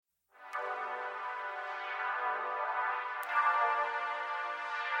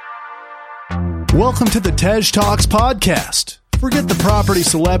Welcome to the Tej Talks podcast. Forget the property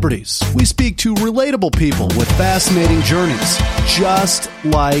celebrities. We speak to relatable people with fascinating journeys, just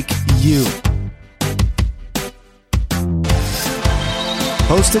like you.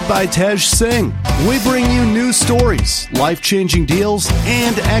 Hosted by Tej Singh, we bring you news stories, life-changing deals,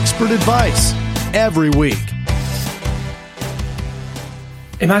 and expert advice every week.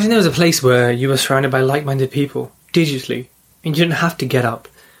 Imagine there was a place where you were surrounded by like-minded people, digitally, and you didn't have to get up.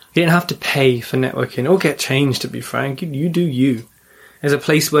 You didn't have to pay for networking or get changed, to be frank. You do you. There's a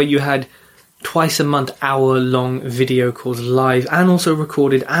place where you had twice a month, hour-long video calls live and also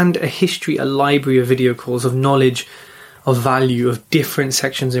recorded, and a history, a library of video calls of knowledge, of value, of different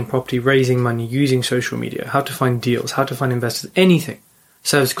sections in property, raising money, using social media, how to find deals, how to find investors, anything,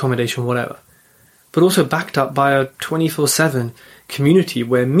 service accommodation, whatever. But also backed up by a 24/7 community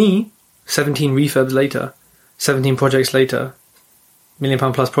where me, 17 refurbs later, 17 projects later, £1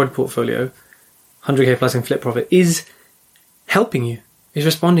 million plus project portfolio, 100k plus in flip profit, is helping you, is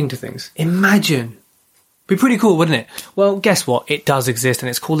responding to things. Imagine. Be pretty cool, wouldn't it? Well, guess what? It does exist, and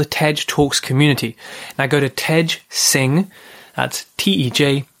it's called the Tej Talks community. Now go to Tej Singh, that's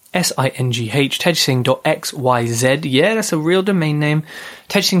TEJSINGH, tejsingh.xyz. Yeah, that's a real domain name.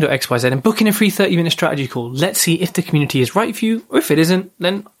 tejsingh.xyz, and book in a free 30-minute strategy call. Let's see if the community is right for you, or if it isn't,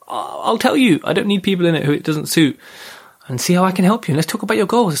 then I'll tell you. I don't need people in it who it doesn't suit. And see how I can help you. Let's talk about your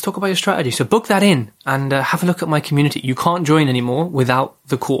goals. Let's talk about your strategy. So book that in and have a look at my community. You can't join anymore without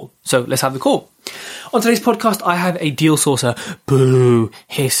the call. So let's have the call. On today's podcast, I have a deal sourcer. Boo,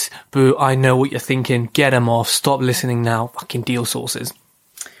 hiss, boo. I know what you're thinking. Get them off. Stop listening now. Fucking deal sources.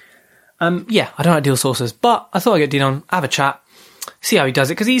 Yeah, I don't like deal sources, but I thought I'd get Dean on, have a chat, see how he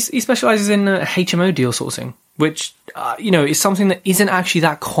does it, because he specialises in HMO deal sourcing, which, is something that isn't actually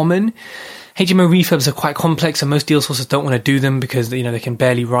that common. HMO refurbs are quite complex, and most deal sources don't want to do them because, they can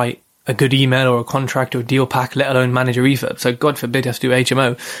barely write a good email or a contract or a deal pack, let alone manage a refurb. So God forbid you have to do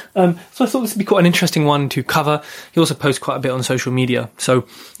HMO. So I thought this would be quite an interesting one to cover. He also posts quite a bit on social media. So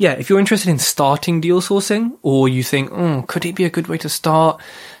yeah, if you're interested in starting deal sourcing, or you think, could it be a good way to start?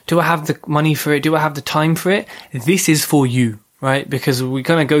 Do I have the money for it? Do I have the time for it? This is for you, right? Because we're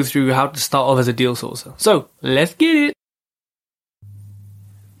going to go through how to start off as a deal sourcer. So let's get it.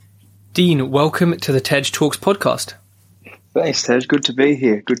 Dean, welcome to the Tej Talks podcast. Thanks, Tej. Good to be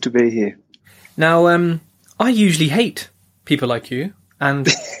here. Now, I usually hate people like you, and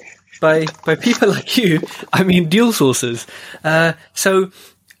by people like you, I mean deal sourcers. So,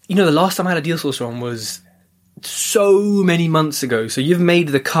 the last time I had a deal sourcer on was so many months ago. So you've made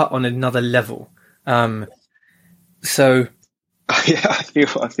the cut on another level. So. Yeah, I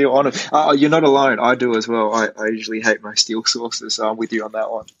feel honoured. You're not alone. I do as well. I usually hate most deal sourcers, so I'm with you on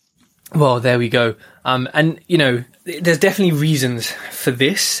that one. Well, there we go. And, there's definitely reasons for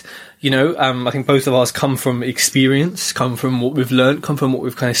this. I think both of us come from experience, come from what we've learned, come from what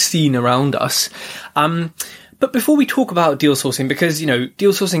we've kind of seen around us. But before we talk about deal sourcing, because,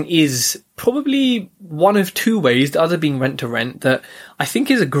 deal sourcing is probably one of two ways, the other being rent to rent, that I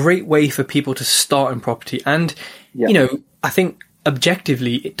think is a great way for people to start in property. And, I think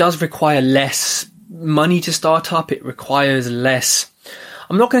objectively, it does require less money to start up. It requires less,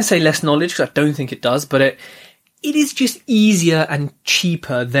 I'm not going to say less knowledge, because I don't think it does, but it is just easier and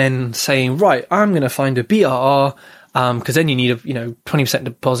cheaper than saying, right, I'm going to find a BRR, because then you need a 20%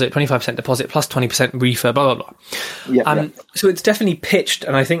 deposit, 25% deposit plus 20% refurb, blah, blah, blah. Yeah. So it's definitely pitched,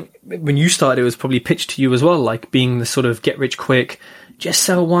 and I think when you started, it was probably pitched to you as well, like being the sort of get rich quick, just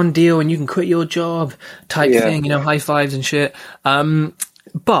sell one deal and you can quit your job type thing, high fives and shit.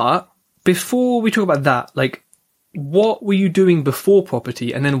 But before we talk about that, like, what were you doing before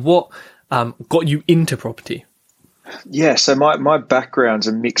property, and then what got you into property? Yeah, so my background's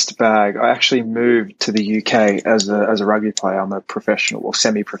a mixed bag. I actually moved to the UK as a rugby player. I'm a professional or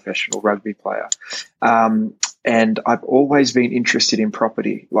semi-professional rugby player. And I've always been interested in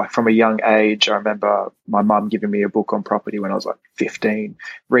property. Like from a young age, I remember my mum giving me a book on property when I was like 15.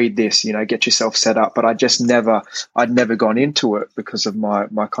 Read this, get yourself set up. But I'd never gone into it because of my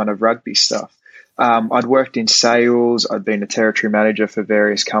kind of rugby stuff. I'd worked in sales. I'd been a territory manager for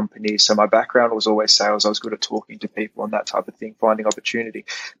various companies. So my background was always sales. I was good at talking to people and that type of thing, finding opportunity.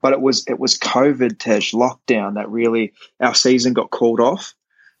 But it was COVID, Tej, lockdown, that really our season got called off.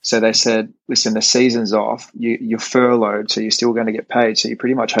 So they said, listen, the season's off. You're furloughed, so you're still going to get paid. So you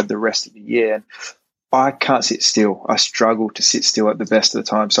pretty much have the rest of the year. And I can't sit still. I struggle to sit still at the best of the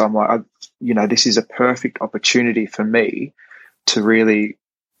time. So I'm like, this is a perfect opportunity for me to really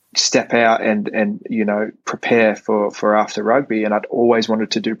step out and prepare for after rugby. And I'd always wanted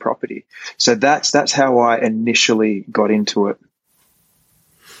to do property. So that's how I initially got into it.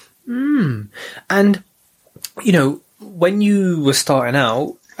 And, you know, when you were starting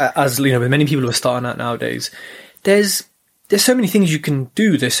out, as, you know, with many people who are starting out nowadays, there's so many things you can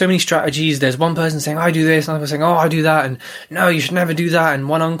do. There's so many strategies. There's one person saying, I do this, another person saying, oh, I do that, and no, you should never do that, and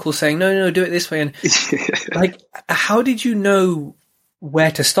one uncle saying, no, do it this way. And like, how did you know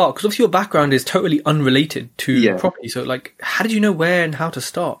where to start? Because obviously your background is totally unrelated to property. So like, how did you know where and how to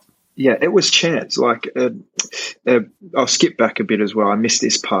start? Yeah, it was chance. Like, I'll skip back a bit as well. I missed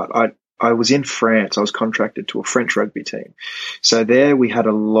this part. I was in France. I was contracted to a French rugby team. So there we had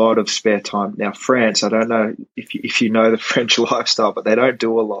a lot of spare time. Now, France, I don't know if you know the French lifestyle, but they don't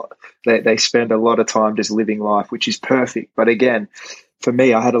do a lot. They spend a lot of time just living life, which is perfect. But again, for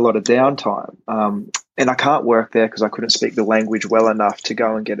me, I had a lot of downtime. And I can't work there because I couldn't speak the language well enough to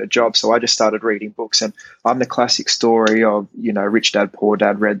go and get a job. So I just started reading books, and I'm the classic story of, you know, Rich Dad, Poor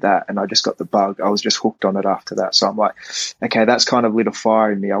Dad, read that, and I just got the bug. I was just hooked on it after that. So I'm like, okay, that's kind of lit a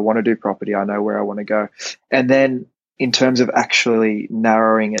fire in me. I want to do property. I know where I want to go. And then in terms of actually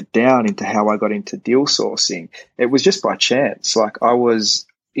narrowing it down into how I got into deal sourcing, it was just by chance. Like, I was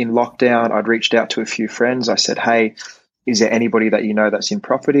in lockdown. I'd reached out to a few friends. I said, hey, is there anybody that you know that's in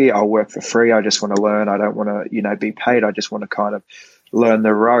property? I'll work for free. I just want to learn. I don't want to, you know, be paid. I just want to kind of learn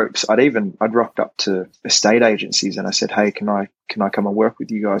the ropes. I'd rocked up to estate agencies and I said, hey, can I come and work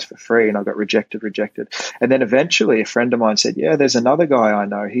with you guys for free? And I got rejected. And then eventually a friend of mine said, yeah, there's another guy I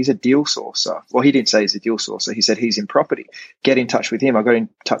know. He's a deal sourcer. Well, he didn't say he's a deal sourcer. He said he's in property. Get in touch with him. I got in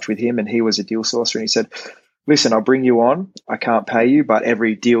touch with him and he was a deal sourcer. And he said, listen, I'll bring you on. I can't pay you, but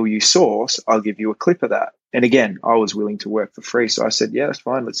every deal you source, I'll give you a clip of that. And again, I was willing to work for free. So I said, yeah, that's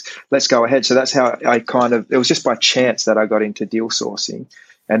fine. Let's go ahead. So that's how it was just by chance that I got into deal sourcing.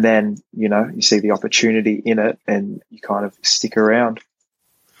 And then, you know, you see the opportunity in it and you kind of stick around.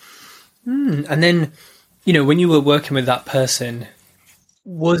 And then, you know, when you were working with that person,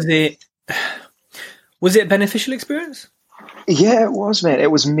 was it a beneficial experience? Yeah, it was, man. It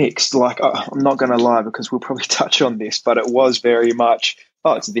was mixed. Like, I'm not going to lie because we'll probably touch on this, but it was very much,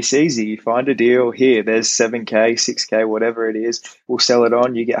 oh, it's this easy. You find a deal here. There's 7K, 6K, whatever it is. We'll sell it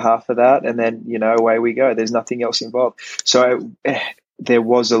on. You get half of that. And then, you know, away we go. There's nothing else involved. So there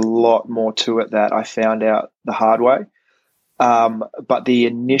was a lot more to it that I found out the hard way. But the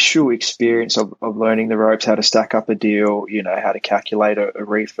initial experience of learning the ropes, how to stack up a deal, you know, how to calculate a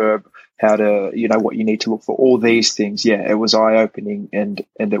refurb, how to, you know, what you need to look for, all these things. Yeah, it was eye-opening and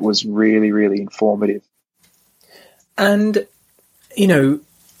it was really, really informative. And, you know,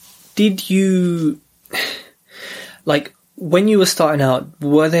 did you, like, when you were starting out,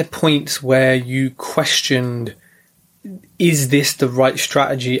 were there points where you questioned, is this the right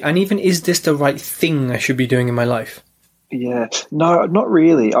strategy? And even, is this the right thing I should be doing in my life? Yeah, no, not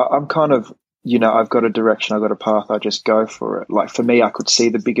really. I'm kind of, you know, I've got a direction, I've got a path, I just go for it. Like, for me, I could see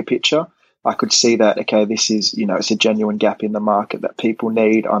the bigger picture. I could see that, okay, this is, you know, it's a genuine gap in the market that people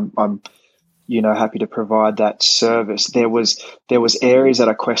need. I'm you know, happy to provide that service. There was areas that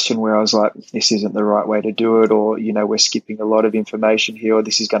I questioned where I was like, this isn't the right way to do it, or, you know, we're skipping a lot of information here, or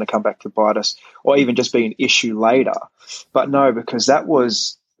this is going to come back to bite us, or even just be an issue later. But no, because that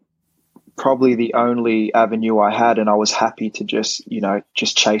was probably the only avenue I had, and I was happy to just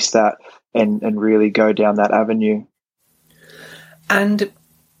chase that and really go down that avenue. And,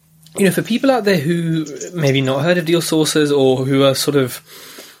 you know, for people out there who maybe not heard of deal sourcers, or who are sort of,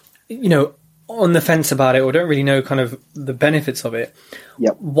 you know, on the fence about it, or don't really know kind of the benefits of it,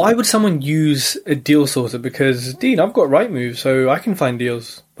 yep, why would someone use a deal sourcer? Because, Dean, I've got Rightmove, so I can find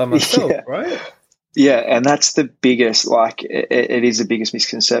deals by myself, right? Yeah, and that's the biggest, like, it is the biggest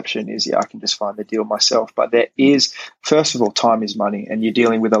misconception is, yeah, I can just find the deal myself. But there is, first of all, time is money, and you're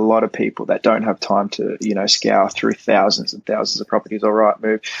dealing with a lot of people that don't have time to, you know, scour through thousands and thousands of properties or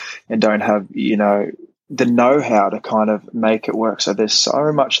Rightmove, and don't have, you know, the know-how to kind of make it work. So there's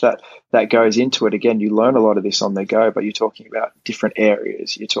so much that goes into it. Again, you learn a lot of this on the go, but you're talking about different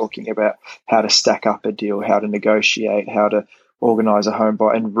areas. You're talking about how to stack up a deal, how to negotiate, how to organize a home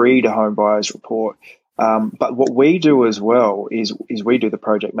buy and read a home buyer's report. But what we do as well is we do the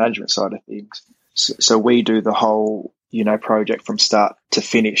project management side of things. So we do the whole, you know, project from start to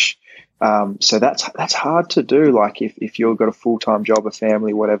finish. So that's hard to do. Like if you've got a full-time job, a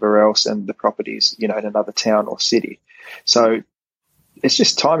family, whatever else, and the property's, you know, in another town or city. So it's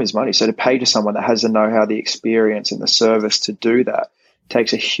just time is money. So to pay to someone that has the know-how, the experience and the service to do that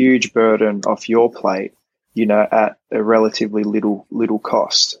takes a huge burden off your plate, you know, at a relatively little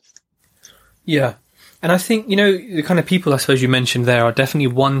cost. Yeah. And I think, you know, the kind of people I suppose you mentioned there are definitely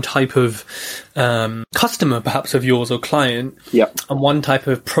one type of customer, perhaps, of yours or client, yep, and one type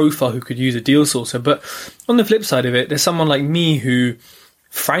of profile who could use a deal sourcer. But on the flip side of it, there's someone like me who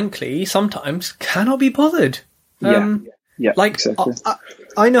frankly, sometimes cannot be bothered. Yeah, like exactly.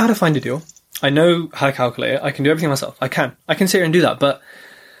 I know how to find a deal. I know how to calculate it. I can do everything myself. I can sit here and do that. But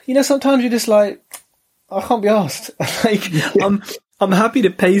sometimes you're just like, I can't be asked. Like, I'm happy to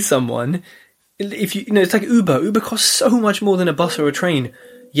pay someone. If it's like Uber. Uber costs so much more than a bus or a train.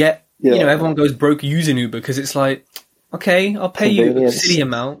 Yet, everyone goes broke using Uber because it's like, okay, I'll pay you a silly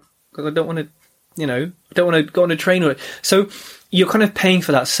amount because I don't want to, I don't want to go on a train. So you're kind of paying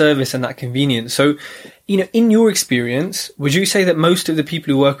for that service and that convenience. So, in your experience, would you say that most of the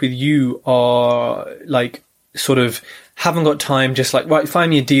people who work with you are like sort of haven't got time, just like, right,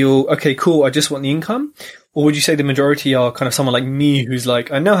 find me a deal. Okay, cool. I just want the income. Or would you say the majority are kind of someone like me who's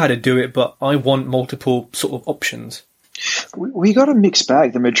like, I know how to do it, but I want multiple sort of options? We got a mixed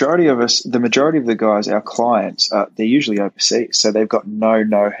bag. The majority of the guys, our clients, they're usually overseas. So they've got no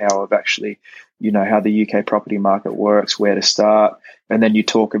know-how of actually, how the UK property market works, where to start. And then you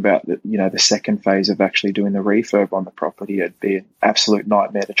talk about the second phase of actually doing the refurb on the property. It'd be an absolute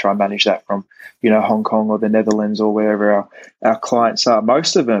nightmare to try and manage that from, Hong Kong or the Netherlands or wherever our clients are.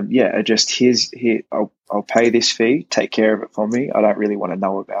 Most of them, are just here. I'll pay this fee, take care of it for me. I don't really want to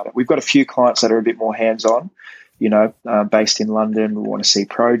know about it. We've got a few clients that are a bit more hands-on, based in London. We want to see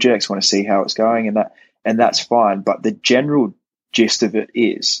projects, want to see how it's going, and that's fine. But the general gist of it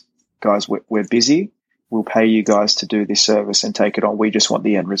is, guys, we're busy. We'll pay you guys to do this service and take it on. We just want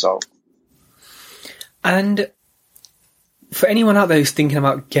the end result. And for anyone out there who's thinking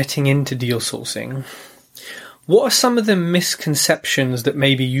about getting into deal sourcing, what are some of the misconceptions that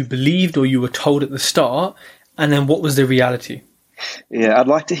maybe you believed or you were told at the start, and then what was the reality? Yeah, I'd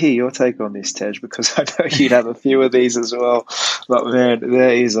like to hear your take on this, Tej, because I know you'd have a few of these as well. But man,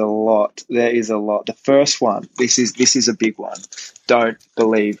 there is a lot. The first one, this is a big one. Don't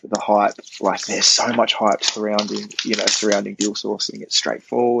believe the hype. Like, there's so much hype surrounding deal sourcing. It's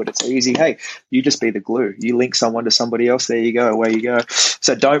straightforward. It's easy. Hey, you just be the glue. You link someone to somebody else. There you go. Away you go.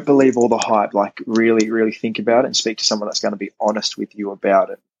 So don't believe all the hype. Like, really, really think about it and speak to someone that's going to be honest with you about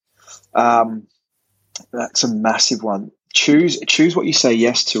it. That's a massive one. Choose what you say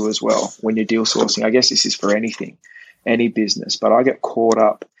yes to as well when you're deal sourcing. I guess this is for anything, any business, but I get caught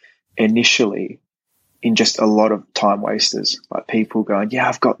up initially in just a lot of time wasters, like people going, yeah,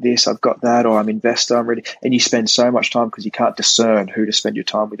 I've got this, I've got that, or I'm an investor, I'm ready. And you spend so much time because you can't discern who to spend your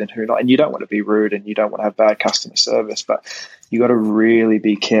time with and who not. And you don't want to be rude and you don't want to have bad customer service, but you got to really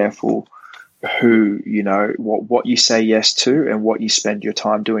be careful who, what you say yes to and what you spend your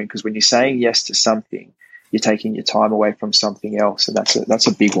time doing. Because when you're saying yes to something, you're taking your time away from something else. And that's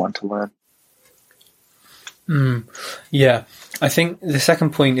a big one to learn. Yeah. I think the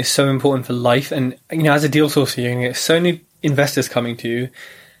second point is so important for life. And, as a deal sourcer, you're going to get so many investors coming to you.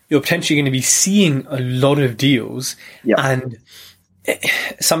 You're potentially going to be seeing a lot of deals. Yep. And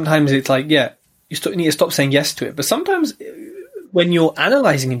sometimes it's like, you need to stop saying yes to it. But sometimes when you're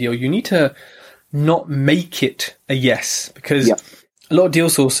analyzing a deal, you need to not make it a yes, because a lot of deal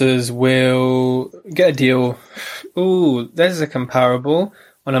sourcers will get a deal. Oh, there's a comparable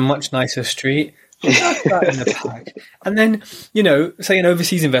on a much nicer street. That in the pack. And then, say an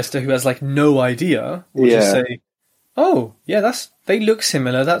overseas investor who has like no idea will just say, oh, yeah, they look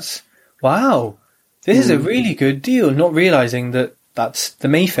similar. That's, wow, this is a really good deal. Not realizing that that's the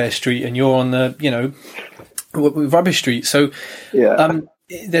Mayfair Street and you're on the, rubbish street. So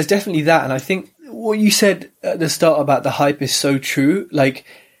there's definitely that. And I think what you said at the start about the hype is so true. Like,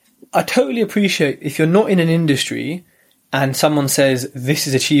 I totally appreciate if you're not in an industry and someone says this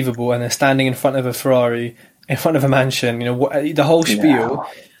is achievable and they're standing in front of a Ferrari, in front of a mansion, the whole spiel,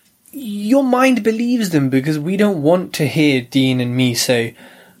 your mind believes them, because we don't want to hear Dean and me say,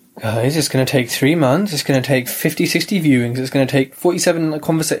 guys, it's going to take 3 months, it's going to take 50, 60 viewings, it's going to take 47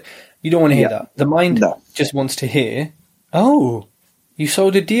 conversations. You don't want to hear that. The mind just wants to hear, oh, you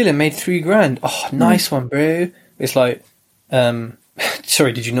sold a deal and made $3,000. Oh, nice one, bro. It's like,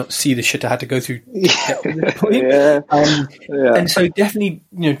 sorry, did you not see the shit I had to go through to get to this point? And so definitely,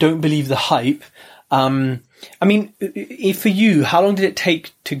 don't believe the hype. I mean, for you, how long did it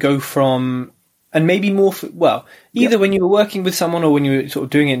take to go from, and maybe more, either when you were working with someone or when you were sort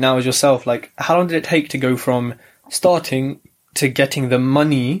of doing it now as yourself, like, how long did it take to go from starting to getting the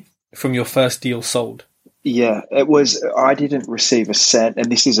money from your first deal sold? Yeah, it was. I didn't receive a cent,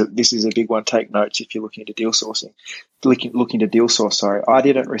 and this is a big one. Take notes if you're looking into deal sourcing. Looking to deal source. Sorry, I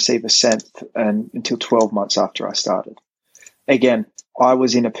didn't receive a cent until 12 months after I started. Again, I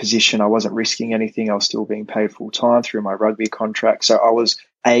was in a position I wasn't risking anything. I was still being paid full time through my rugby contract, so I was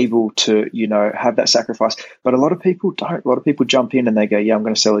able to, have that sacrifice. But a lot of people don't. A lot of people jump in and they go, yeah, I'm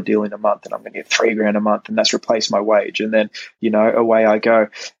going to sell a deal in a month and I'm going to get $3,000 a month and that's replaced my wage. And then, away I go.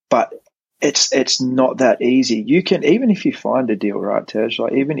 But it's not that easy. You can, even if you find a deal, right, Tej,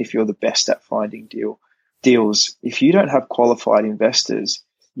 like even if you're the best at finding deals, if you don't have qualified investors,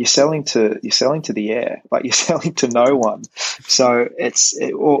 you're selling to the air, like you're selling to no one. So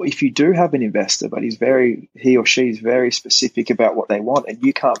or if you do have an investor, but he or she is very specific about what they want and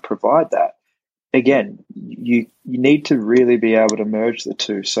you can't provide that, again, you need to really be able to merge the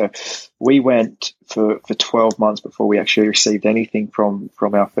two. So we went for 12 months before we actually received anything from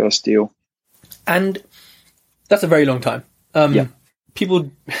our first deal. And that's a very long time.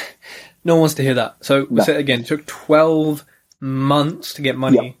 People, no one wants to hear that. So we'll say it again, it took 12 months to get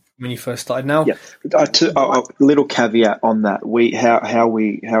money when you first started. Now, a little caveat on that: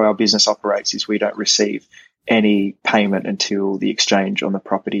 how our business operates is we don't receive any payment until the exchange on the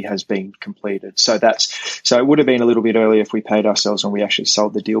property has been completed. So it would have been a little bit earlier if we paid ourselves when we actually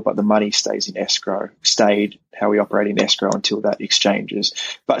sold the deal, but the money stays in escrow. Stayed how we operate in escrow until that exchanges.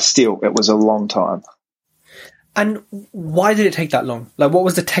 But still, it was a long time. And why did it take that long? Like, what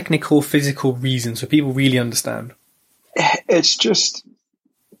was the technical, physical reason so people really understand? It's just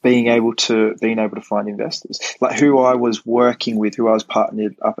being able to find investors, like who I was working with, who I was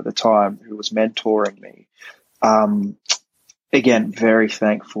partnered up at the time, who was mentoring me. Again, very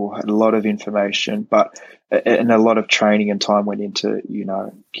thankful, had a lot of information, and a lot of training and time went into,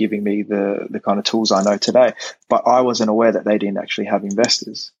 giving me the kind of tools I know today. But I wasn't aware that they didn't actually have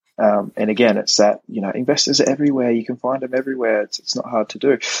investors. And again, it's that, investors are everywhere. You can find them everywhere. It's not hard to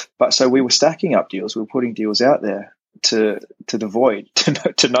do. But so we were stacking up deals. We were putting deals out there to the void,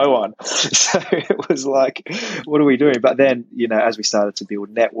 to no one. So it was like, what are we doing? But then, as we started to build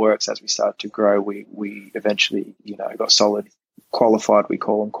networks, as we started to grow, we eventually, got solid qualified, we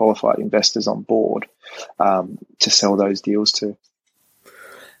call them qualified investors on board, to sell those deals to.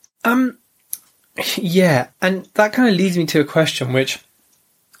 Yeah. And that kind of leads me to a question, which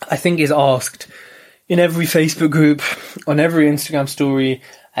I think is asked in every Facebook group, on every Instagram story,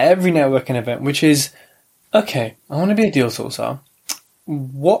 at every networking event, which is, okay, I want to be a deal sourcer.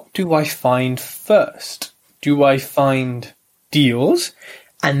 What do I find first? Do I find deals?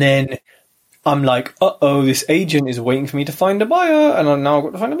 And then I'm like, this agent is waiting for me to find a buyer, and I've now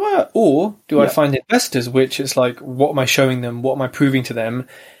got to find a buyer. Or do I find investors, which is like, what am I showing them? What am I proving to them?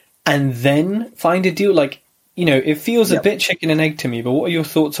 And then find a deal? Like, it feels a bit chicken and egg to me, but what are your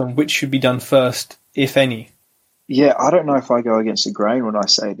thoughts on which should be done first, if any? Yeah, I don't know if I go against the grain when I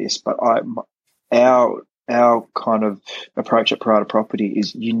say this, but our kind of approach at Parata Property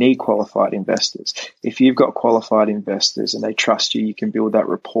is you need qualified investors. If you've got qualified investors and they trust you, you can build that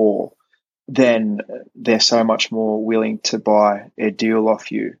rapport, then they're so much more willing to buy a deal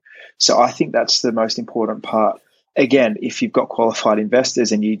off you. So I think that's the most important part. Again, if you've got qualified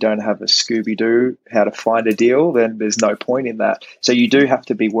investors and you don't have a Scooby-Doo how to find a deal, then there's no point in that. So you do have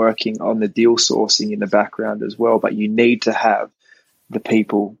to be working on the deal sourcing in the background as well, but you need to have the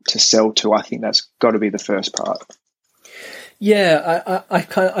people to sell to. I think that's got to be the first part. Yeah,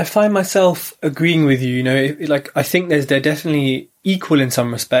 I find myself agreeing with you. I think they're definitely equal in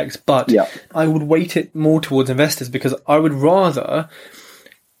some respects, but I would weight it more towards investors because I would rather,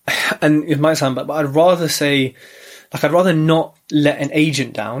 and it might sound bad, but I'd rather say, I'd rather not let an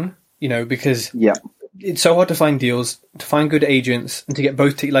agent down, because it's so hard to find deals, to find good agents, and to get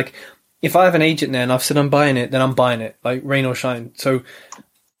both. If I have an agent there and I've said I'm buying it, then I'm buying it, like rain or shine. So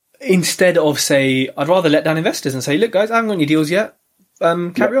instead of I'd rather let down investors and say, look, guys, I haven't got any deals yet.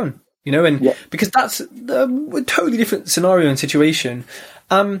 Carry on, because that's a totally different scenario and situation.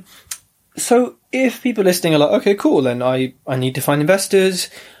 So if people listening are like, okay, cool, then I need to find investors.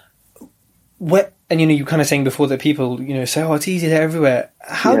 And you kind of saying before that people, say, it's easy, they're everywhere.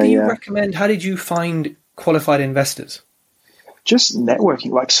 How do you recommend, how did you find qualified investors? Just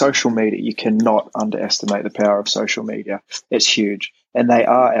networking, like social media. You cannot underestimate the power of social media. It's huge. And they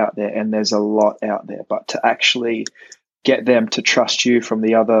are out there and there's a lot out there. But to actually get them to trust you from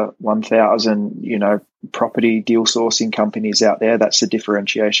the other 1,000, property deal sourcing companies out there, that's the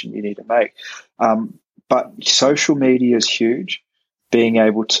differentiation you need to make. But social media is huge. Being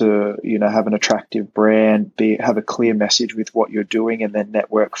able to, have an attractive brand, have a clear message with what you're doing and then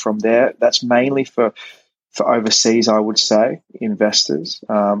network from there. That's mainly for overseas, I would say, investors,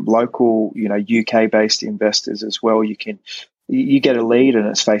 local, UK-based investors as well. You get a lead and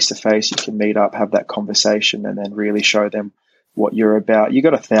it's face-to-face. You can meet up, have that conversation and then really show them what you're about. You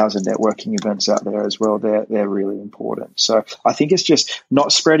got 1,000 networking events out there as well. They're really important. So I think it's just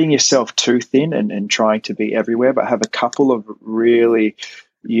not spreading yourself too thin and trying to be everywhere, but have a couple of really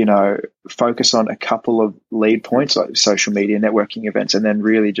focus on a couple of lead points like social media, networking events, and then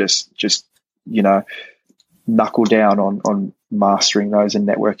really just knuckle down on mastering those and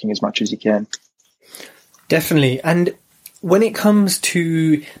networking as much as you can. Definitely. And when it comes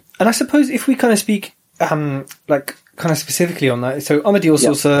to, and I suppose if we kind of speak like kind of specifically on that, so I'm a deal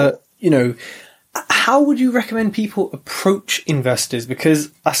sourcer, how would you recommend people approach investors?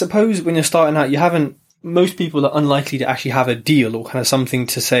 Because I suppose when you're starting out, most people are unlikely to actually have a deal or kind of something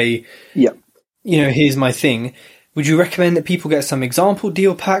to say, here's my thing. Would you recommend that people get some example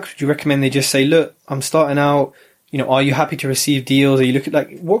deal packs? Would you recommend they just say, look, I'm starting out, are you happy to receive deals? Are you looking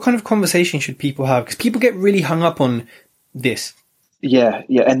what kind of conversation should people have? Because people get really hung up on this. Yeah.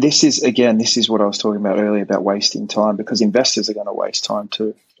 And this is what I was talking about earlier about wasting time, because investors are going to waste time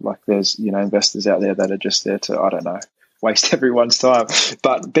too. Like there's, investors out there that are just there to, I don't know, waste everyone's time.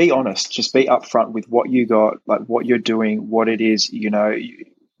 But be honest, just be upfront with what you got, like what you're doing, what it is,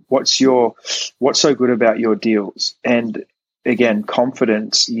 what's so good about your deals. And again,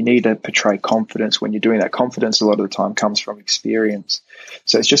 confidence, you need to portray confidence when you're doing that. Confidence a lot of the time comes from experience.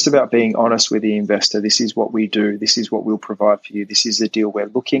 So it's just about being honest with the investor. This is what we do. This is what we'll provide for you. This is the deal we're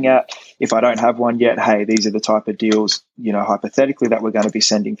looking at. If I don't have one yet, hey, these are the type of deals, hypothetically that we're going to be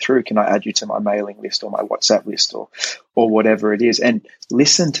sending through. Can I add you to my mailing list or my WhatsApp list or whatever it is? And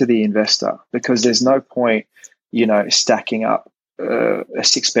listen to the investor, because there's no point, stacking up a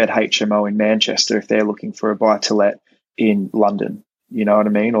 6-bed HMO in Manchester if they're looking for a buy-to-let in London, you know what I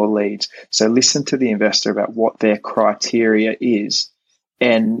mean, or Leeds. So listen to the investor about what their criteria is,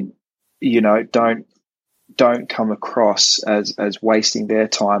 and don't come across as wasting their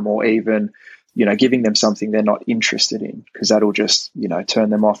time or even giving them something they're not interested in, because that'll just turn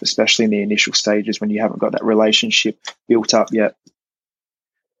them off, especially in the initial stages when you haven't got that relationship built up yet.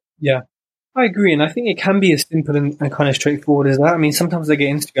 Yeah, I agree, and I think it can be as simple and kind of straightforward as that. I mean, sometimes I get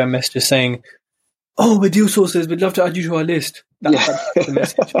Instagram messages saying, "Oh, we're deal sources. We'd love to add you to our list." That's the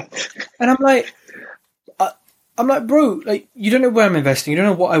message. And I'm like, bro, like, you don't know where I'm investing. You don't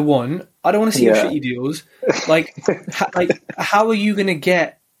know what I want. I don't want to see your shitty deals. Like, how are you going to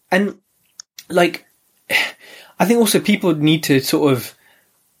get? And like, I think also people need to sort of,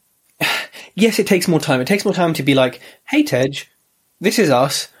 yes, it takes more time. It takes more time to be like, "Hey, Tej, this is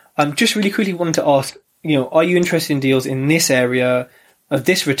us. Just really quickly wanted to ask, are you interested in deals in this area of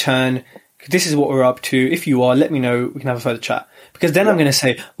this return? This is what we're up to. If you are, let me know. We can have a further chat." Because then I'm going to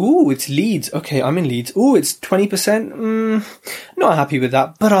say, "Ooh, it's Leeds. Okay, I'm in Leeds. Ooh, it's 20%. Not happy with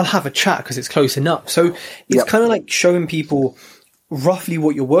that, but I'll have a chat because it's close enough." So it's kind of like showing people roughly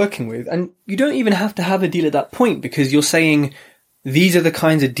what you're working with. And you don't even have to have a deal at that point, because you're saying, these are the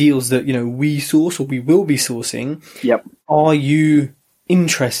kinds of deals that, we source or we will be sourcing. Yep. Are you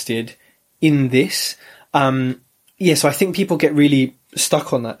interested in this? So I think people get really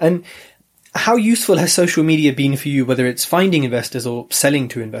stuck on that. And how useful has social media been for you, whether it's finding investors or selling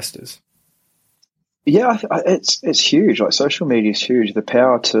to investors? Yeah, it's huge. Like, social media is huge. The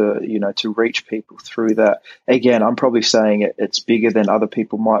power to reach people through that. Again, I'm probably saying it's bigger than other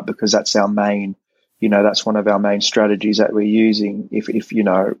people might, because that's our main, that's one of our main strategies that we're using. If you're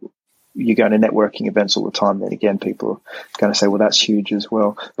going to networking events all the time, then again, people are going to say, well, that's huge as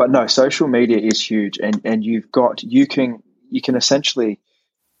well. But no, social media is huge, and you can essentially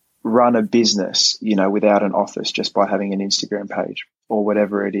run a business, without an office, just by having an Instagram page or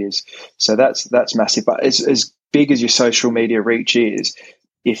whatever it is. So that's massive. But as big as your social media reach is,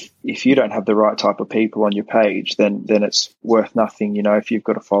 if you don't have the right type of people on your page, then it's worth nothing. If you've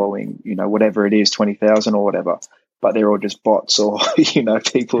got a following, whatever it is, 20,000 or whatever, but they're all just bots or,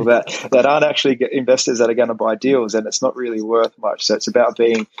 people that aren't actually investors that are going to buy deals, and it's not really worth much. So it's about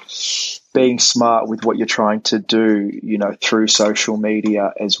being smart with what you're trying to do, through social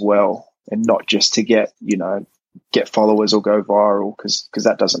media as well, and not just to get followers or go viral, because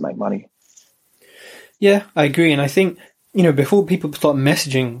that doesn't make money. Yeah, I agree. And I think, before people start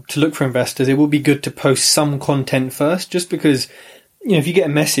messaging to look for investors, it will be good to post some content first, just because, if you get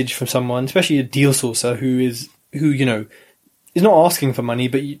a message from someone, especially a deal sourcer who is not asking for money,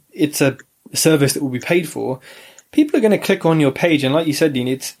 but it's a service that will be paid for, people are going to click on your page. And like you said, Dean,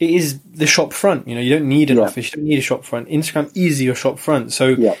 it is the shop front. You don't need an office. You don't need a shop front. Instagram is your shop front.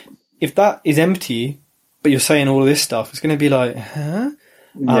 So if that is empty, but you're saying all of this stuff, it's going to be like, huh?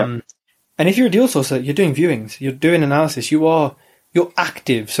 And if you're a deal sourcer, you're doing viewings, you're doing analysis, you're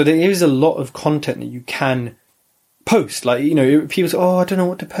active. So there is a lot of content that you can post. Like, people say, "Oh, I don't know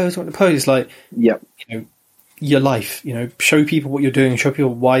what to post, It's like, your life, show people what you're doing, show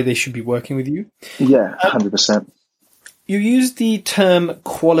people why they should be working with you. Yeah, 100%. You use the term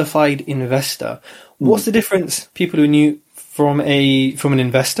qualified investor. What's the difference, people who are new, from an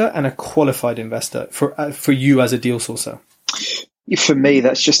investor and a qualified investor for you as a deal sourcer? For me,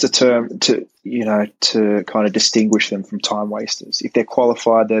 that's just a term to kind of distinguish them from time wasters. If they're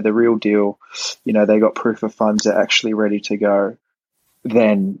qualified, they're the real deal. They got proof of funds, they're actually ready to go.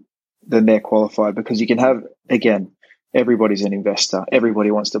 Then they're qualified, because you can have, again, everybody's an investor.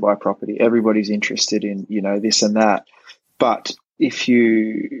 Everybody wants to buy property. Everybody's interested in, this and that. But if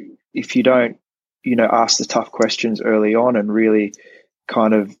you don't, ask the tough questions early on and really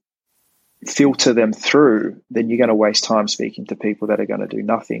kind of filter them through, then you're going to waste time speaking to people that are going to do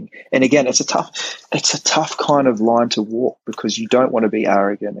nothing. And again, it's a tough kind of line to walk, because you don't want to be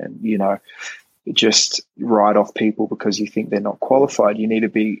arrogant and, just write off people because you think they're not qualified. You need to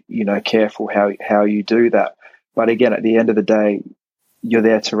be, careful how you do that. But again, at the end of the day, you're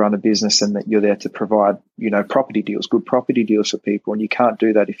there to run a business, and that you're there to provide, property deals, good property deals for people. And you can't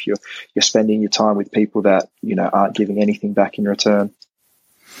do that if you're spending your time with people that, aren't giving anything back in return.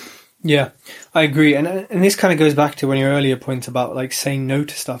 Yeah, I agree. And this kind of goes back to one of your earlier points about like saying no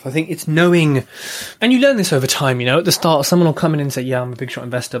to stuff. I think it's knowing, and you learn this over time, at the start, someone will come in and say, yeah, I'm a big shot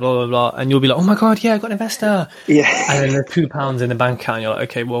investor, blah, blah, blah. And you'll be like, oh my God, yeah, I got an investor. Yeah. And then there's £2 in the bank account. And you're like,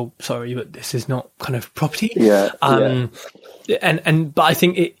 okay, well, sorry, but this is not kind of property. Yeah. But I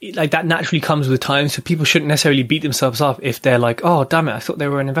think it like that naturally comes with time. So people shouldn't necessarily beat themselves up if they're like, oh, damn it, I thought they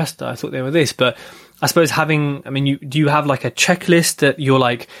were an investor. I thought they were this. But I suppose do you have like a checklist that you're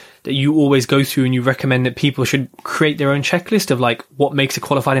like, that you always go through, and you recommend that people should create their own checklist of like what makes a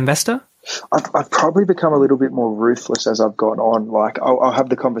qualified investor? I've probably become a little bit more ruthless as I've gone on. Like I'll have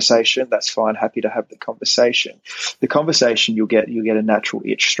the conversation. That's fine. Happy to have the conversation. The conversation, you'll get a natural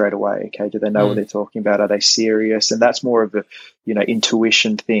itch straight away. Okay. Do they know what they're talking about? Are they serious? And that's more of a,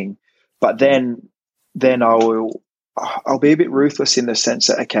 intuition thing. But then I'll be a bit ruthless in the sense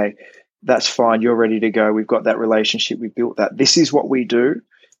that, okay, that's fine. You're ready to go. We've got that relationship. We've built that. This is what we do.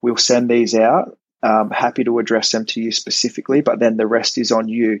 We'll send these out. Happy to address them to you specifically, but then the rest is on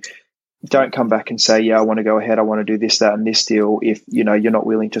you. Don't come back and say, yeah, I want to go ahead. I want to do this, that, and this deal if, you're not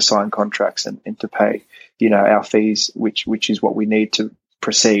willing to sign contracts and to pay, our fees, which is what we need to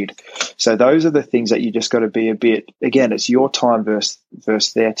proceed. So those are the things that you just got to be a bit, again, it's your time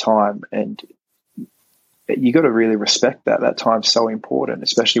versus their time. And you got to really respect that. That time's so important,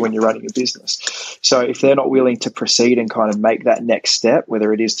 especially when you're running a business. So if they're not willing to proceed and kind of make that next step,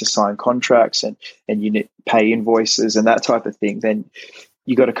 whether it is to sign contracts and you pay invoices and that type of thing, then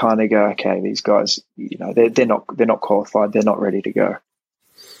you got to kind of go, okay, these guys, they're not qualified. They're not ready to go.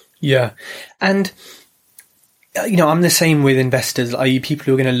 Yeah. And, I'm the same with investors, i.e. people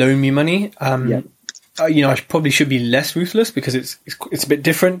who are going to loan me money. I probably should be less ruthless because it's a bit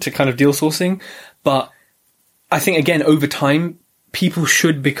different to kind of deal sourcing, but I think, again, over time, people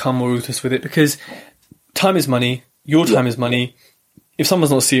should become more ruthless with it, because time is money. Your time is money. If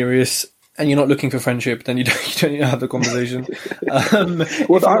someone's not serious and you're not looking for friendship, then you don't need to have the conversation.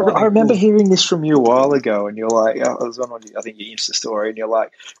 Well, I remember hearing this from you a while ago, and you're like, I was on I think your Insta story, and you're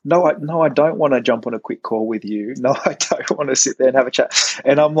like, no, I don't want to jump on a quick call with you. No, I don't want to sit there and have a chat.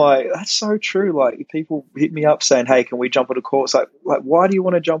 And I'm like, that's so true. Like, people hit me up saying, hey, can we jump on a call? It's like, why do you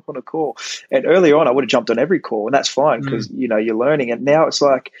want to jump on a call? And earlier on, I would have jumped on every call, and that's fine because, you're learning. And now it's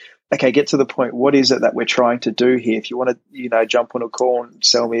like, okay, get to the point. What is it that we're trying to do here? If you want to, jump on a call and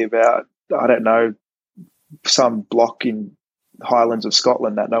tell me about, I don't know, some block in Highlands of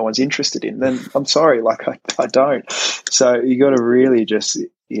Scotland that no one's interested in, then I'm sorry, like I don't. So you got to really just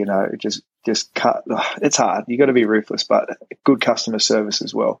cut. It's hard. You got to be ruthless, but good customer service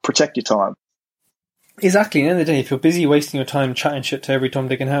as well. Protect your time. Exactly. At the end of the day, if you're busy wasting your time chatting shit to every Tom,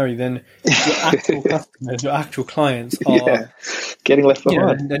 Dick and Harry, then your actual customers, your actual clients are getting left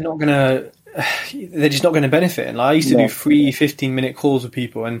behind. They're just not going to benefit. And I used to do free 15-minute calls with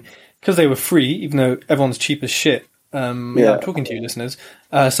people, and because they were free, even though everyone's cheap as shit, I'm talking to you listeners,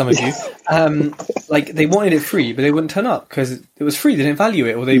 some of you, they wanted it free, but they wouldn't turn up because it was free. They didn't value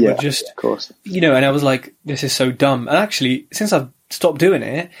it, or they would just, of course, and I was like, this is so dumb. And actually, since I've stopped doing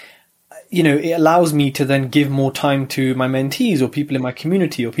it, it allows me to then give more time to my mentees or people in my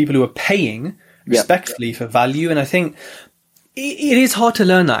community or people who are paying respectfully for value. And I think it is hard to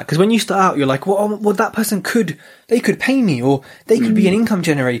learn that, because when you start out, you're like, well, that person could pay me, or they could be an income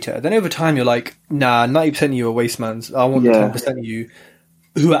generator. Then over time, you're like, nah, 90% of you are waste mans. I want the 10% of you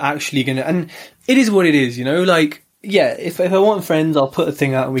who are actually going to, and it is what it is, if I want friends, I'll put a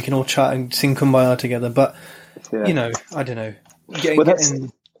thing out and we can all chat and sing Kumbaya together. But, I don't know.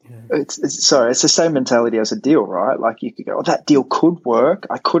 it's the same mentality as a deal, right? Like you could go, oh, that deal could work.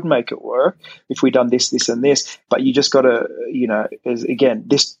 I could make it work if we done this, this, and this. But you just got to, again,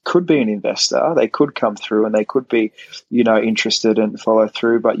 this could be an investor. They could come through and they could be, interested and follow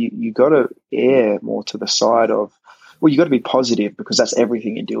through. But you got to err more to the side of, well, you got to be positive, because that's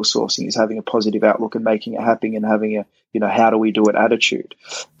everything in deal sourcing, is having a positive outlook and making it happen and having a, how do we do it attitude.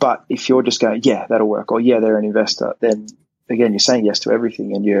 But if you're just going, yeah, that'll work, or yeah, they're an investor, then again, you're saying yes to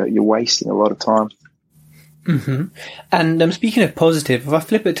everything and you're wasting a lot of time. Mm-hmm. And speaking of positive, if I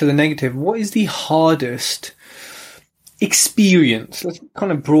flip it to the negative, what is the hardest experience? Let's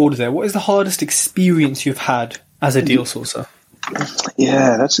kind of broad there. What is the hardest experience you've had as a deal sourcer?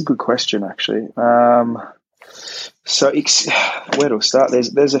 Yeah, that's a good question, actually. So where to start?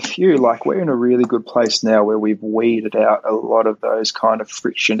 There's a few. Like, we're in a really good place now where we've weeded out a lot of those kind of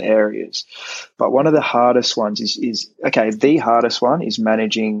friction areas. But one of the hardest ones the hardest one is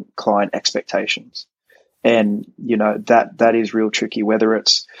managing client expectations. And, that is real tricky, whether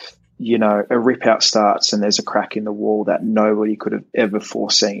it's, a rip out starts and there's a crack in the wall that nobody could have ever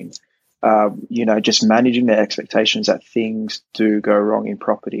foreseen. Just managing their expectations that things do go wrong in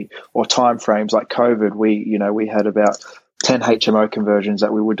property, or time frames like COVID. We had about 10 HMO conversions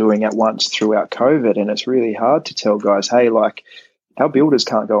that we were doing at once throughout COVID. And it's really hard to tell guys, hey, like, our builders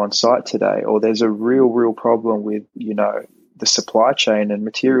can't go on site today, or there's a real problem with, the supply chain and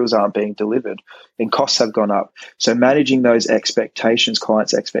materials aren't being delivered and costs have gone up. So managing those expectations,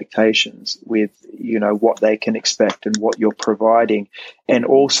 clients' expectations with, what they can expect and what you're providing. And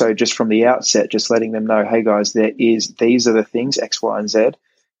also just from the outset, just letting them know, hey guys, these are the things X, Y, and Z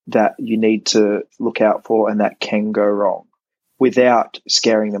that you need to look out for and that can go wrong, without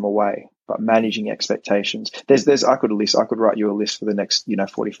scaring them away, but managing expectations. I could write you a list for the next,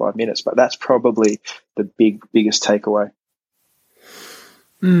 45 minutes, but that's probably the biggest takeaway.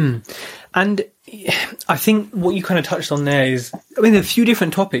 And I think what you kind of touched on there is, there are a few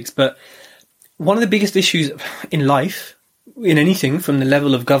different topics, but one of the biggest issues in life, in anything from the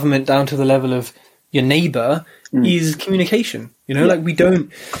level of government down to the level of your neighbor, is communication. Like we don't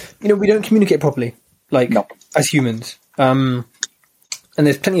communicate properly, as humans. And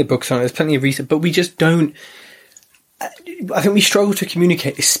there's plenty of books on it, there's plenty of research, but we just don't. I think we struggle to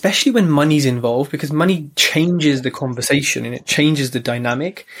communicate, especially when money's involved, because money changes the conversation and it changes the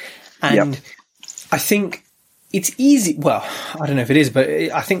dynamic. And I think it's easy. Well, I don't know if it is, but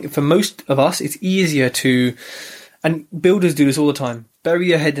I think for most of us, it's easier to, and builders do this all the time, bury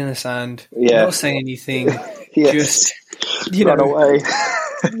your head in the sand, not say anything, just, run away.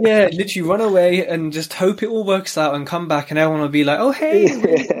 Yeah, literally run away and just hope it all works out and come back and everyone will be like, oh, hey,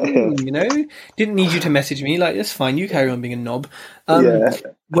 didn't need you to message me. Like, that's fine. You carry on being a knob.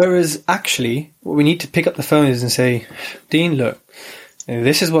 Whereas actually what we need to pick up the phone is and say, Dean, look,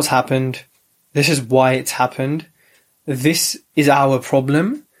 this is what's happened. This is why it's happened. This is our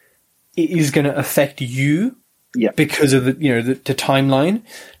problem. It is going to affect you because of the timeline.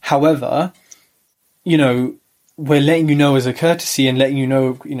 However, we're letting you know as a courtesy and letting you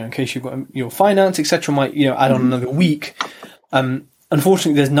know, in case you've got your finance, etc., might, add on another week.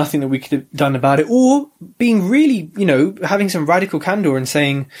 Unfortunately, there's nothing that we could have done about it, or being really, having some radical candor and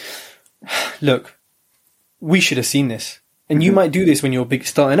saying, look, we should have seen this. And you might do this when you're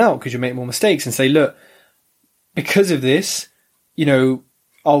starting out because you make more mistakes and say, look, because of this,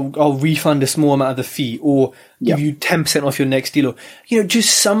 I'll refund a small amount of the fee or give you 10% off your next deal, or,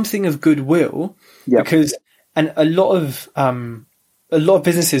 just something of goodwill because, and a lot of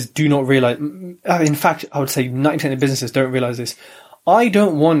businesses do not realize, in fact, I would say 90% of businesses don't realize this. I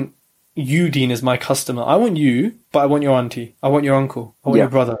don't want you, Dean, as my customer. I want you, but I want your auntie. I want your uncle. I want your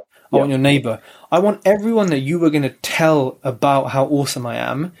brother. I want your neighbor. I want everyone that you were going to tell about how awesome I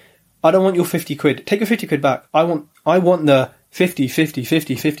am. I don't want your 50 quid. Take your 50 quid back. I want the 50, 50,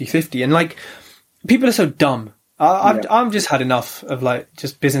 50, 50, 50. And like, people are so dumb. I've just had enough of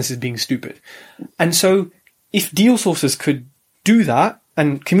just businesses being stupid. And so if deal sources could do that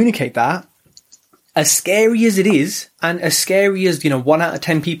and communicate that, as scary as it is, and as scary as, 1 out of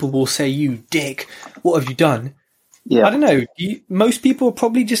 10 people will say, you dick, what have you done? I don't know. Most people are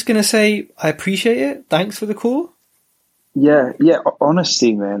probably just going to say, I appreciate it. Thanks for the call. Yeah.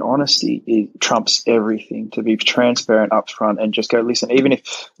 Honesty, man. Honesty trumps everything. To be transparent up front and just go, listen,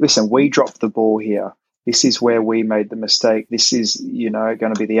 we dropped the ball here. This is where we made the mistake. This is, going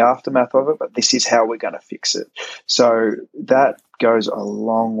to be the aftermath of it, but this is how we're going to fix it. So that goes a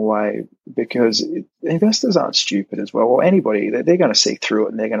long way because investors aren't stupid as well, or anybody. They're going to see through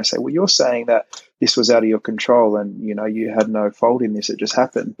it and they're going to say, well, you're saying that this was out of your control and, you had no fault in this. It just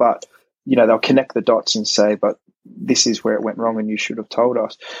happened. But, they'll connect the dots and say, but this is where it went wrong and you should have told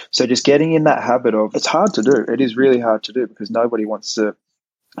us. So just getting in that habit of, it's hard to do. It is really hard to do because nobody wants to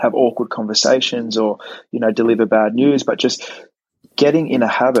have awkward conversations or, deliver bad news, but just getting in a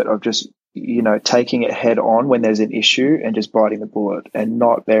habit of just, taking it head on when there's an issue and just biting the bullet and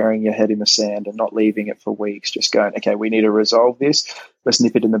not burying your head in the sand and not leaving it for weeks, just going, okay, we need to resolve this. Let's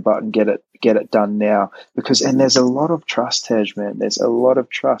nip it in the bud and get it done now. And there's a lot of trust, Tej, man. There's a lot of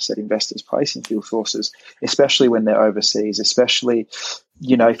trust that investors place in deal sources, especially when they're overseas, especially,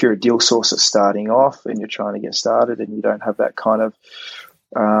 if you're a deal source that's starting off and you're trying to get started and you don't have that kind of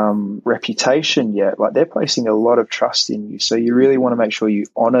reputation yet. Like, they're placing a lot of trust in you. So you really want to make sure you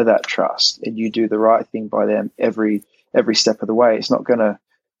honor that trust and you do the right thing by them every step of the way.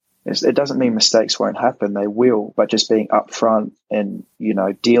 It doesn't mean mistakes won't happen. They will, but just being upfront and,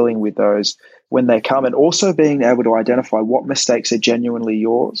 dealing with those when they come, and also being able to identify what mistakes are genuinely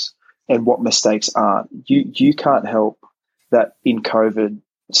yours and what mistakes aren't. You can't help that in COVID,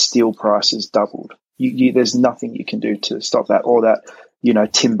 steel prices doubled. There's nothing you can do to stop that, or that,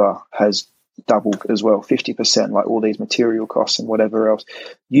 timber has doubled as well, 50%, like all these material costs and whatever else.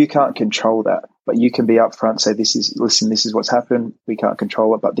 You can't control that, but you can be upfront, say, this is what's happened. We can't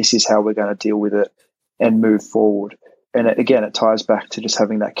control it, but this is how we're going to deal with it and move forward. And it ties back to just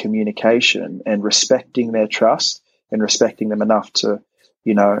having that communication and respecting their trust and respecting them enough to,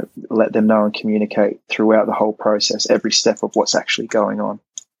 let them know and communicate throughout the whole process, every step of what's actually going on.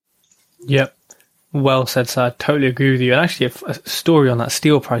 Yep. Well said, sir. I totally agree with you. And actually, a story on that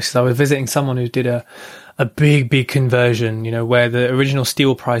steel prices. I was visiting someone who did a big conversion, where the original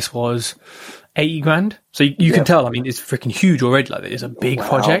steel price was 80 grand. So you can tell, it's freaking huge already. Like, it's a big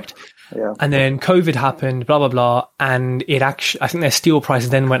project. Yeah. And then COVID happened, blah, blah, blah. And I think their steel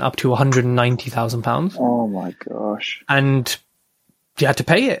prices then went up to £190,000. Oh my gosh. And you had to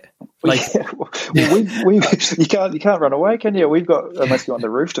pay it. You can't run away, can you? We've got, unless you want the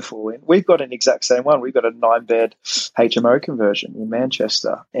roof to fall in, we've got an exact same one. We've got a 9-bed HMO conversion in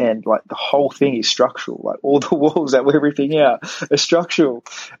Manchester, and like the whole thing is structural. Like, all the walls that we're ripping out are structural,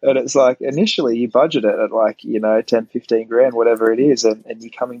 and it's like, initially you budget it at like 10, 15 grand, whatever it is, and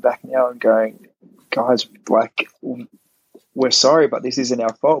you're coming back now and going, guys, like, we're sorry, but this isn't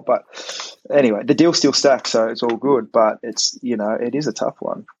our fault. But anyway, the deal still stacks, so it's all good. But it's, it is a tough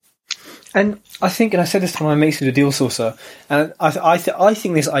one. And I think, and I said this to my mates who's a deal sourcer, and I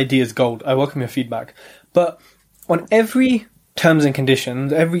think this idea is gold. I welcome your feedback. But on every terms and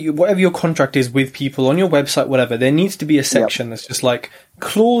conditions, whatever your contract is with people on your website, whatever, there needs to be a section that's just like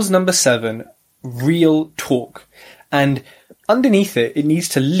clause number 7, real talk. And underneath it needs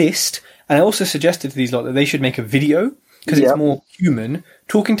to list, and I also suggested to these lot that they should make a video, because it's more human,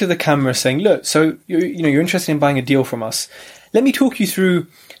 talking to the camera saying, look, so you're interested in buying a deal from us. Let me talk you through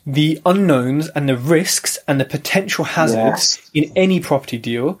the unknowns and the risks and the potential hazards in any property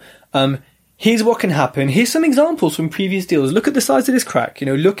deal. Here's what can happen. Here's some examples from previous deals. Look at the size of this crack.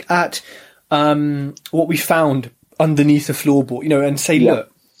 Look at what we found underneath the floorboard, and say,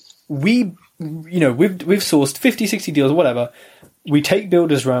 look, we've sourced 50, 60 deals, whatever. We take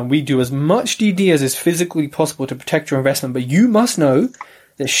builders around. We do as much DD as is physically possible to protect your investment. But you must know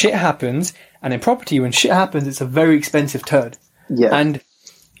that shit happens. And in property, when shit happens, it's a very expensive turd. Yeah. And,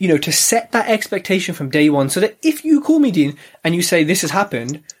 to set that expectation from day one, so that if you call me, Dean, and you say this has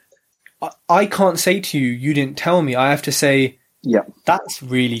happened, I can't say to you, you didn't tell me. I have to say, that's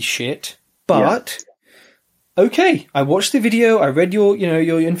really shit. But, okay, I watched the video. I read your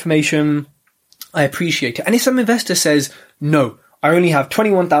information. I appreciate it. And if some investor says, no, I only have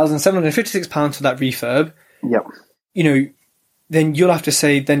 £21,756 for that refurb, then you'll have to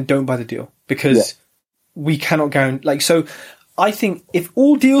say, then don't buy the deal, because we cannot guarantee. So I think if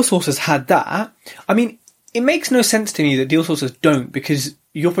all deal sources had that, it makes no sense to me that deal sources don't, because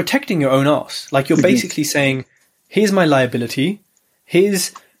you're protecting your own ass. Like, you're basically saying, here's my liability,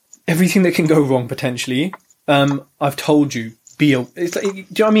 here's everything that can go wrong potentially. I've told you, do you know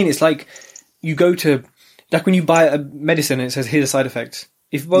what I mean? It's like, you go to, like when you buy a medicine and it says, here's the side effects.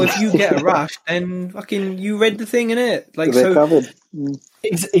 If you get a rash, then fucking you read the thing in it. Like, so covered.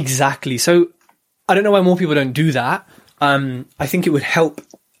 Exactly. So I don't know why more people don't do that. I think it would help.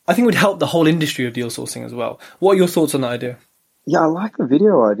 I think it would help the whole industry of deal sourcing as well. What are your thoughts on that idea? Yeah, I like the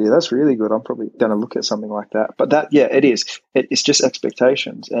video idea. That's really good. I'm probably going to look at something like that. But it is. It's just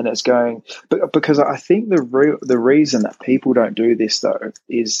expectations, and it's going. But because I think the reason that people don't do this though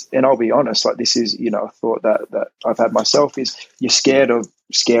is, and I'll be honest, like, this is a thought that I've had myself, is you're scared of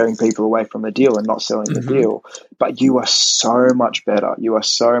scaring people away from the deal and not selling the deal. But you are so much better. You are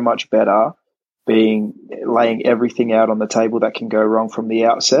so much better laying everything out on the table that can go wrong from the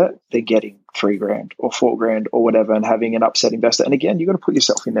outset, they're getting $3,000 or $4,000 or whatever, and having an upset investor. And again, you've got to put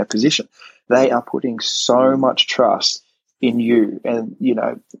yourself in their position. They are putting so much trust in you. And,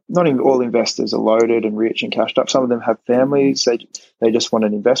 not even all investors are loaded and rich and cashed up. Some of them have families. They just want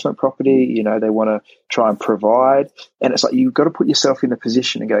an investment property. They want to try and provide. And it's like, you've got to put yourself in the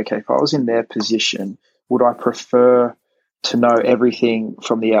position and go, okay, if I was in their position, would I prefer to know everything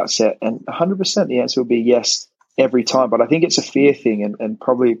from the outset? And 100% the answer will be yes every time. But I think it's a fear thing and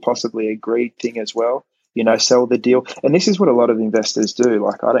probably possibly a greed thing as well. Sell the deal. And this is what a lot of investors do.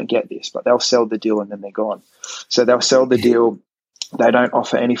 Like, I don't get this, but they'll sell the deal and then they're gone. So they'll sell the deal. They don't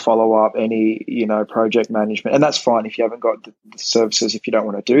offer any follow-up, any, project management. And that's fine if you haven't got the services. If you don't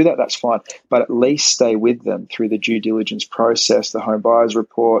want to do that, that's fine. But at least stay with them through the due diligence process, the home buyers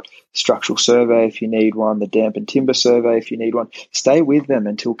report, structural survey if you need one, the damp and timber survey if you need one. Stay with them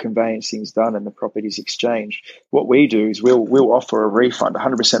until conveyancing's done and the property's exchanged. What we do is we'll offer a refund,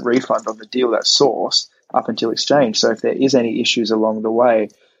 100% refund on the deal that's sourced up until exchange. So if there is any issues along the way,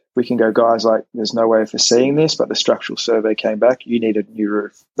 we can go, guys, like, there's no way of foreseeing this, but the structural survey came back. You need a new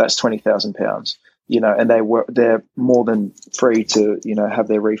roof. That's £20,000. And they're more than free to, have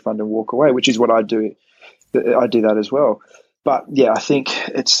their refund and walk away, which is what I do. I do that as well. But yeah, I think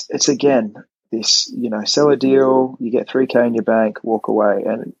it's again this, sell a deal, you get $3,000 in your bank, walk away,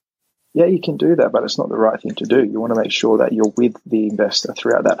 and yeah, you can do that, but it's not the right thing to do. You want to make sure that you're with the investor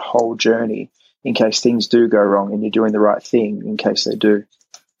throughout that whole journey in case things do go wrong, and you're doing the right thing in case they do.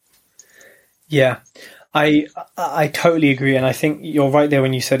 Yeah, I totally agree. And I think you're right there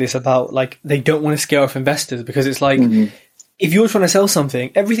when you said this about, like, they don't want to scare off investors, because it's like, if you're trying to sell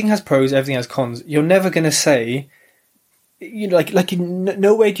something, everything has pros, everything has cons. You're never going to say,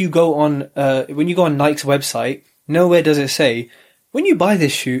 nowhere do you go on, when you go on Nike's website, nowhere does it say, when you buy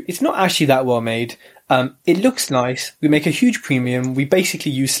this shoe, it's not actually that well made. It looks nice. We make a huge premium. We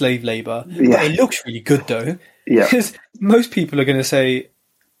basically use slave labor. Yeah. But it looks really good though. Yeah. Because most people are going to say,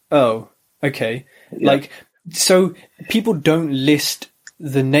 oh, okay. Yeah. So people don't list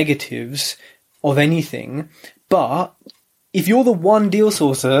the negatives of anything, but if you're the one deal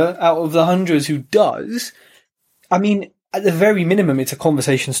sourcer out of the hundreds who does, I mean, at the very minimum, it's a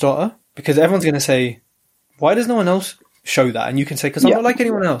conversation starter, because everyone's going to say, why does no one else show that? And you can say, because I'm not like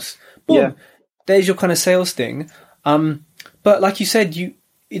anyone else. Boom. Yeah. There's your kind of sales thing. But like you said,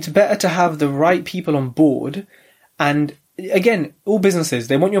 it's better to have the right people on board. And again, all businesses,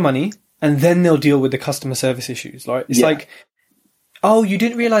 they want your money, and then they'll deal with the customer service issues. Right? It's like, oh, you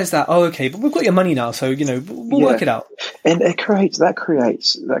didn't realize that. Oh, okay, but we've got your money now, so we'll work it out. And it creates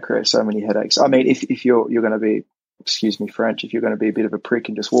so many headaches. I mean, if you're going to be, excuse me, French, if you're going to be a bit of a prick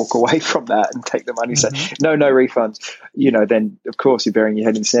and just walk away from that and take the money and say, no refunds, then of course you're burying your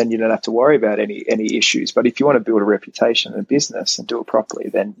head in the sand. You don't have to worry about any issues. But if you want to build a reputation and a business and do it properly,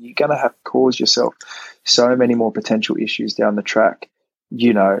 then you're going to have to cause yourself so many more potential issues down the track,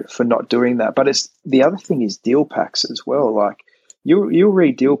 for not doing that. But it's the other thing is deal packs as well. Like you'll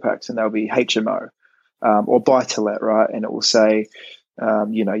read deal packs and they'll be HMO or buy to let, right? And it will say,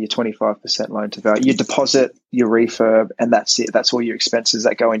 your 25% loan to value, your deposit, your refurb, and that's it. That's all your expenses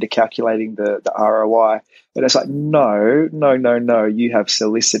that go into calculating the ROI. And it's like, no. You have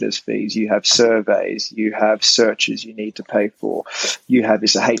solicitors fees, you have surveys, you have searches you need to pay for. You have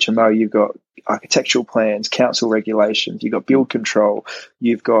this HMO, you've got architectural plans, council regulations, you've got build control,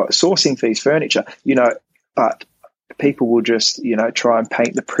 you've got sourcing fees, furniture, but people will just, try and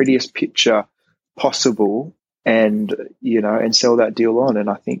paint the prettiest picture possible and sell that deal on. And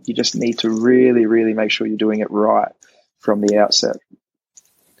I think you just need to really, really make sure you're doing it right from the outset.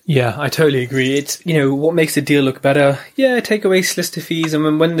 Yeah, I totally agree. It's, what makes the deal look better? Yeah, take away solicitor fees.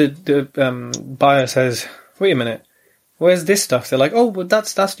 And when the buyer says, wait a minute, where's this stuff? They're like, oh, well,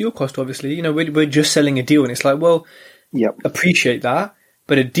 that's your cost, obviously. We're just selling a deal. And it's like, well, appreciate that.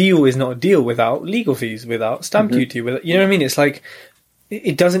 But a deal is not a deal without legal fees, without stamp duty, without, you know what I mean? It's like,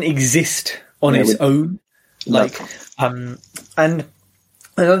 it doesn't exist on its own. And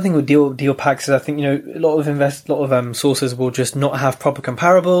another thing with deal packs is, I think, a lot of sources will just not have proper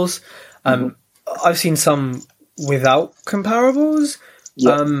comparables. I've seen some without comparables.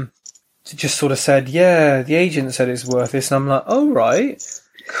 Just sort of said, yeah, the agent said it's worth this, and I'm like, oh right,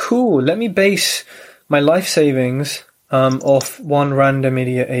 cool. Let me base my life savings off one random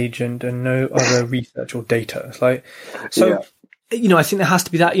idiot agent and no other research or data. It's like, so I think there has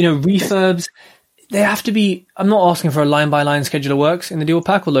to be that. Refurbs. They have to be, I'm not asking for a line-by-line schedule of works in the deal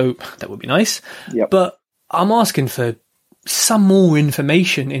pack, although that would be nice. But I'm asking for some more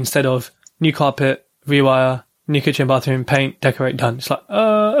information instead of new carpet, rewire, new kitchen, bathroom, paint, decorate, done. It's like,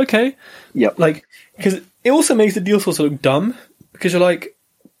 okay. Yep. Like, because it also makes the deal sourcer look dumb, because you're like,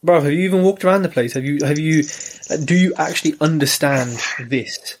 bro, have you even walked around the place? Do you actually understand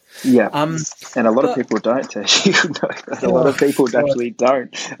this? Yeah. And a lot of people don't, Tej. You know, a lot of people actually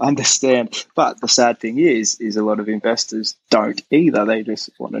don't understand. But the sad thing is a lot of investors don't either. They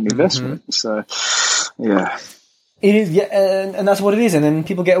just want an investment. So, yeah. It is, yeah, and that's what it is. And then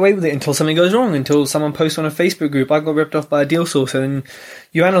people get away with it until something goes wrong, until someone posts on a Facebook group, I got ripped off by a deal sourcer, and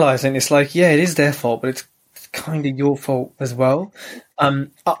you analyse it, and it's like, yeah, it is their fault, but it's kind of your fault as well.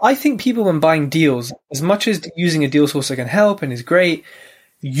 I think people, when buying deals, as much as using a deal sourcer can help and is great,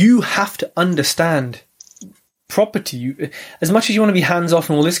 you have to understand property. As much as you want to be hands off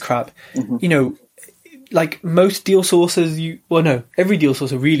and all this crap, you know, like most deal sources, every deal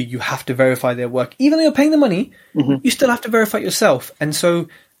sourcer really, you have to verify their work. Even though you're paying the money, you still have to verify it yourself. And so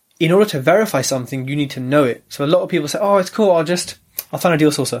in order to verify something, you need to know it. So a lot of people say, oh, it's cool, I'll find a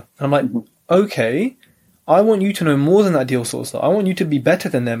deal sourcer. And I'm like, okay, I want you to know more than that deal sourcer. I want you to be better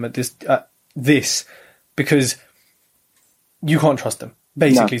than them at this, because you can't trust them.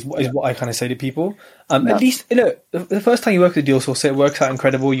 Basically, is what I kind of say to people. At least, look, the first time you work with a deal sourcer, it works out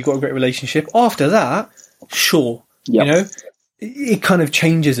incredible. You've got a great relationship. After that, sure, you know, it kind of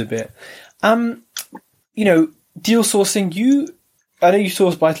changes a bit. You know, deal sourcing, I know you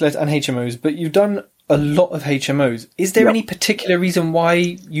source buy-to-let and HMOs, but you've done a lot of HMOs. Is there any particular reason why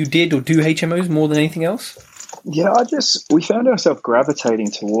you did or do HMOs more than anything else? Yeah, we found ourselves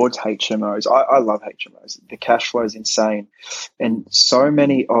gravitating towards HMOs. I love HMOs. The cash flow is insane. And so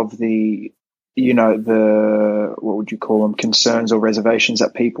many of the, you know, what would you call them, concerns or reservations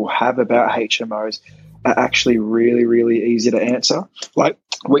that people have about HMOs are actually really, really easy to answer. Like,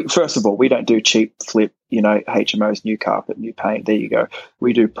 first of all, we don't do cheap flip, you know, HMOs, new carpet, new paint. There you go.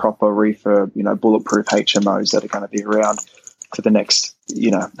 We do proper refurb, you know, bulletproof HMOs that are going to be around for the next,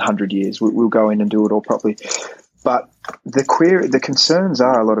 100 years. We'll go in and do it all properly. But the concerns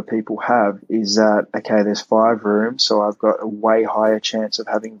a lot of people have is that, okay, there's 5 rooms, so I've got a way higher chance of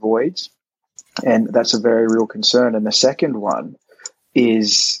having voids. And that's a very real concern. And the second one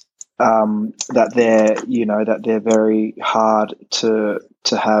is that they're very hard to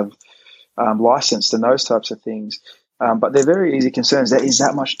have licensed and those types of things. But they're very easy concerns. There is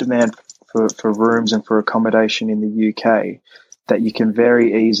that much demand for rooms and for accommodation in the UK that you can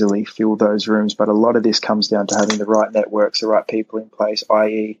very easily fill those rooms. But a lot of this comes down to having the right networks, the right people in place,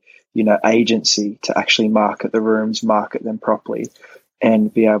 i.e., agency to actually market the rooms, market them properly,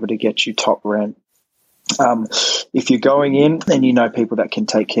 and be able to get you top rent. If you're going in and you know people that can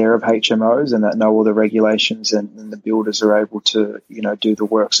take care of HMOs and that know all the regulations and the builders are able to, do the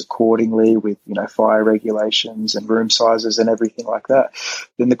works accordingly with, fire regulations and room sizes and everything like that,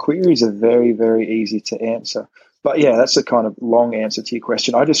 then the queries are very, very easy to answer. But yeah, that's a kind of long answer to your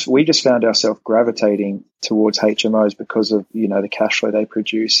question. We just found ourselves gravitating towards HMOs because of, the cash flow they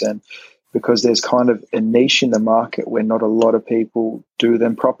produce, and because there's kind of a niche in the market where not a lot of people do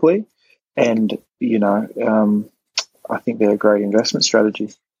them properly. And, I think they're a great investment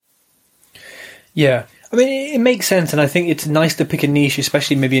strategy. Yeah. I mean, it makes sense. And I think it's nice to pick a niche,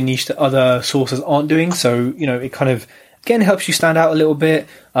 especially maybe a niche that other sources aren't doing. So, it kind of, again, helps you stand out a little bit.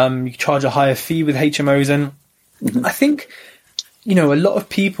 You charge a higher fee with HMOs. And I think, a lot of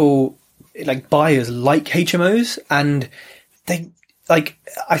people, like buyers, like HMOs, and I think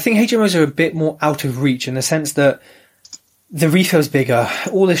HMOs are a bit more out of reach in the sense that the refurb's bigger,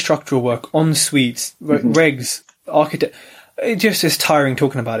 all this structural work, en suites, regs, architect. It just is tiring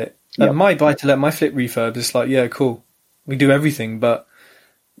talking about it. Yep. My buy-to-let, my flip refurb is like, yeah, cool. We do everything, but,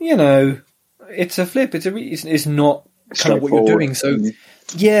 it's a flip. It's not kind of what you're doing. So,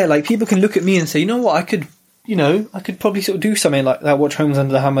 yeah, like people can look at me and say, you know what, I could probably sort of do something like that, watch Homes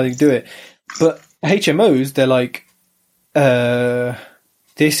Under the Hammer, do it. But HMOs, they're like,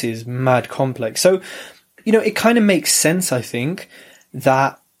 this is mad complex. So, it kind of makes sense, I think,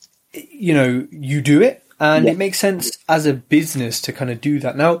 that, you do it. And it makes sense as a business to kind of do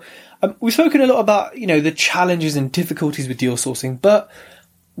that. Now, we've spoken a lot about, the challenges and difficulties with deal sourcing, but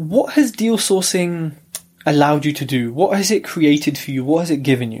what has deal sourcing allowed you to do? What has it created for you? What has it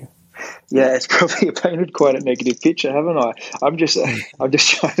given you? Yeah, it's probably painted quite a negative picture, haven't I? I'm just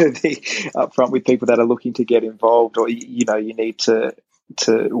trying to be upfront with people that are looking to get involved, or, you need to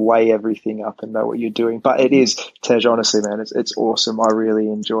weigh everything up and know what you're doing. But it is, Tej, honestly, man, it's awesome. I really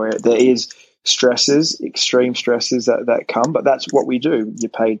enjoy it. There is stresses, extreme stresses that come, but that's what we do. You're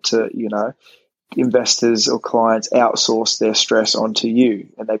paid to, investors or clients outsource their stress onto you,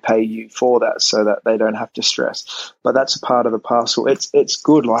 and they pay you for that so that they don't have to stress. But that's a part of the parcel. It's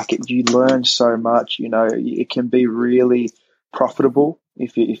good. Like you learn so much. It can be really profitable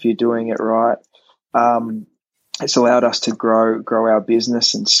if you're doing it right. It's allowed us to grow our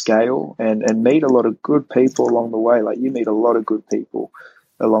business and scale and meet a lot of good people along the way. Like you meet a lot of good people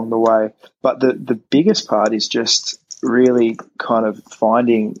along the way. But the biggest part is just really kind of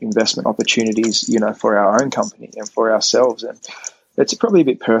finding investment opportunities, for our own company and for ourselves. And it's probably a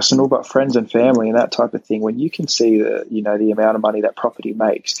bit personal, but friends and family and that type of thing, when you can see the amount of money that property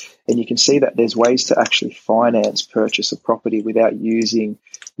makes, and you can see that there's ways to actually finance purchase of property without using,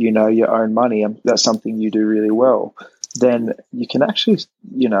 your own money, and that's something you do really well, then you can actually,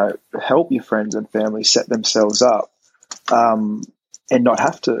 help your friends and family set themselves up, and not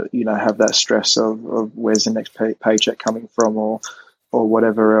have to, have that stress of where's the next paycheck coming from or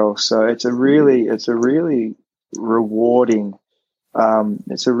whatever else. So it's a really rewarding,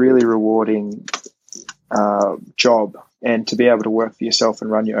 job, and to be able to work for yourself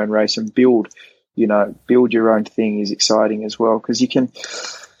and run your own race and build your own thing is exciting as well. Because you can,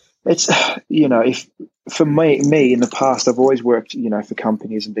 if for me in the past, I've always worked, for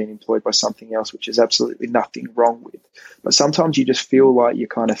companies and been employed by something else, which is absolutely nothing wrong with. But sometimes you just feel like you're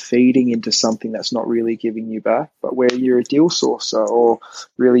kind of feeding into something that's not really giving you back. But where you're a deal sourcer, or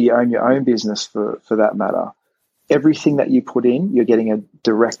really you own your own business for that matter, everything that you put in, you're getting a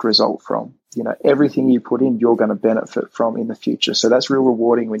direct result from. Everything you put in, you're going to benefit from in the future. So that's real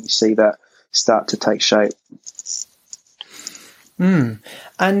rewarding when you see that start to take shape. And,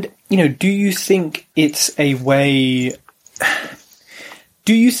 do you think it's a way,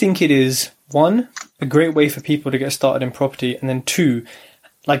 do you think it is, one, a great way for people to get started in property, and then two,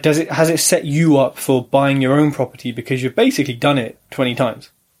 like, has it set you up for buying your own property because you've basically done it 20 times?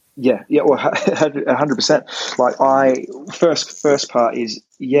 Yeah, well, 100%. Like first part is,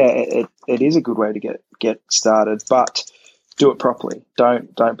 it is a good way to get started, but do it properly.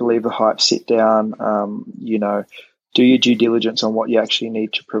 Don't believe the hype. Sit down, do your due diligence on what you actually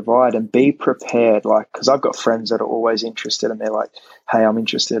need to provide, and be prepared. Like, because I've got friends that are always interested, and they're like, "Hey, I'm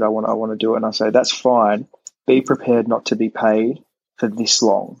interested. I want to do it." And I say, "That's fine. Be prepared not to be paid for this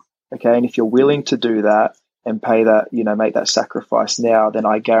long, okay? And if you're willing to do that and pay that, make that sacrifice now, then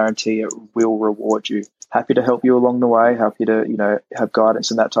I guarantee it will reward you. Happy to help you along the way. Happy to have guidance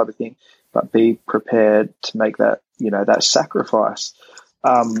and that type of thing, but be prepared to make that that sacrifice."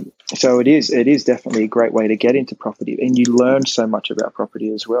 So it is definitely a great way to get into property, and you learn so much about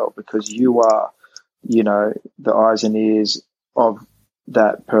property as well, because you are, the eyes and ears of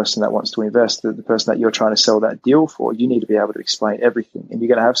that person that wants to invest, the person that you're trying to sell that deal for. You need to be able to explain everything, and you're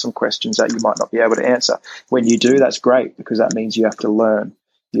going to have some questions that you might not be able to answer. When you do, that's great, because that means you have to learn,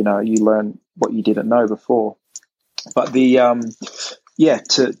 you learn what you didn't know before. But to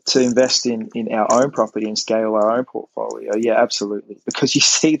invest in our own property and scale our own portfolio, absolutely, because you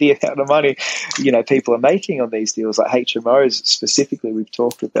see the amount of money people are making on these deals, like HMOs specifically we've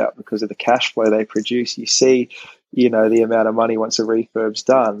talked about, because of the cash flow they produce. You see the amount of money once a refurb's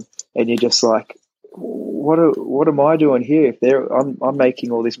done, and you're just like, what am I doing here if I'm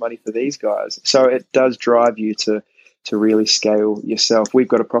making all this money for these guys? So it does drive you to really scale yourself. We've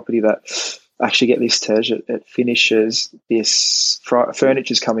got a property that, actually, get this, Tej, it finishes this,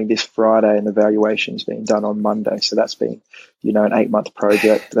 furniture's coming this Friday, and the valuation's being done on Monday. So that's been, an 8-month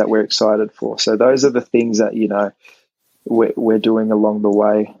project that we're excited for. So those are the things that, we're doing along the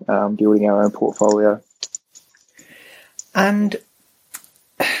way, building our own portfolio. And,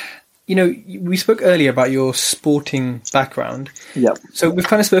 we spoke earlier about your sporting background. Yep. So we've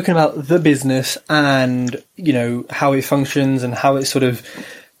kind of spoken about the business and, how it functions and how it sort of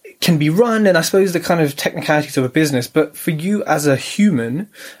can be run, and I suppose the kind of technicalities of a business. But for you as a human,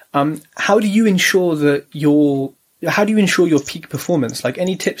 how do you ensure your peak performance? Like,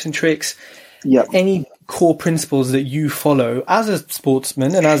 any tips and tricks, any core principles that you follow as a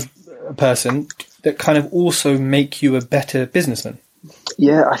sportsman and as a person that kind of also make you a better businessman?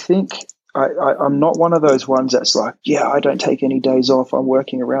 Yeah, I think I'm not one of those ones that's like, I don't take any days off. I'm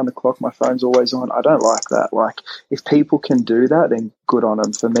working around the clock. My phone's always on. I don't like that. Like, if people can do that, then good on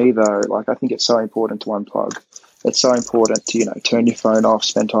them. For me, though, I think it's so important to unplug. It's so important to, turn your phone off,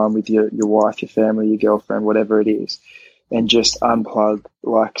 spend time with your wife, your family, your girlfriend, whatever it is, and just unplug.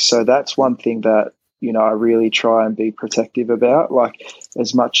 So that's one thing that, I really try and be protective about.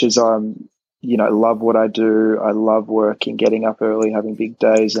 As much as I'm, love what I do, I love working, getting up early, having big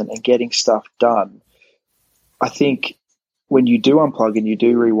days, and getting stuff done. I think when you do unplug and you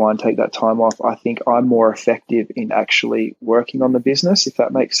do rewind, take that time off, I think I'm more effective in actually working on the business, if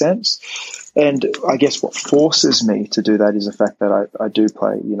that makes sense. And I guess what forces me to do that is the fact that I do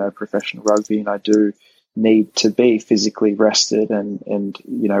play, professional rugby, and I do need to be physically rested and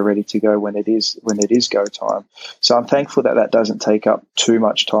ready to go when it is go time. So I'm thankful that doesn't take up too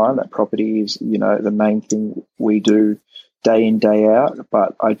much time. That property is, the main thing we do day in, day out.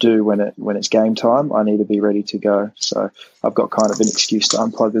 But I do when it's game time, I need to be ready to go. So I've got kind of an excuse to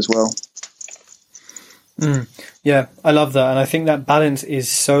unplug as well. Yeah, I love that, and I think that balance is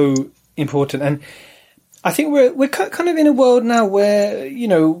so important. And I think we're kind of in a world now where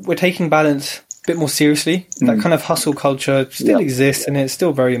we're taking balance a bit more seriously. That kind of hustle culture still exists, and it's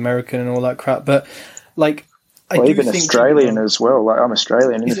still very American and all that crap. But like, even Australian as well. Like, I'm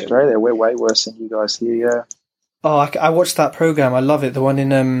Australian. In Australia, we're way worse than you guys here. Yeah. Oh, I watched that program. I love it. The one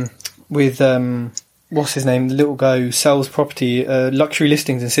in with what's his name? The little guy who sells property, luxury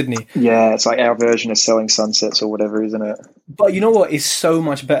listings in Sydney. Yeah, it's like our version of Selling Sunsets or whatever, isn't it? But you know what is so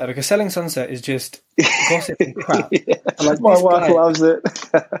much better? Because Selling Sunset is just gossip and crap. Yeah. Like, my wife loves it.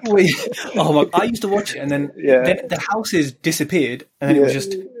 I used to watch it, and then the houses disappeared, and then it was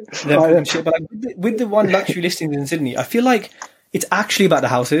just them shit. But like, with the one luxury listings in Sydney, I feel like it's actually about the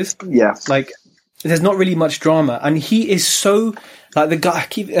houses. Yeah. Like, there's not really much drama, and he is so like the guy.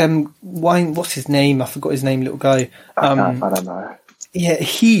 What's his name? I forgot his name. Little guy. I don't know. Yeah,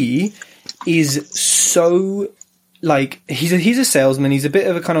 he is so like he's a salesman. He's a bit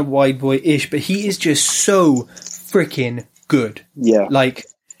of a kind of wide boy-ish, but he is just so freaking good. Yeah, like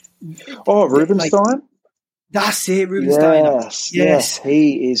Rubenstein. Like, that's it, Rubenstein. Yes.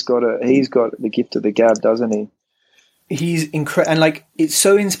 He's got the gift of the gab, doesn't he? He's incredible, and like it's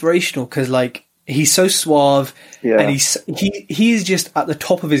so inspirational because like. He's so suave, and he is just at the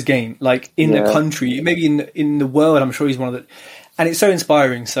top of his game, like in the country, maybe in the world. I'm sure he's one of the, and it's so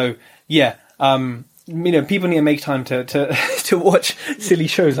inspiring. So yeah, people need to make time to watch silly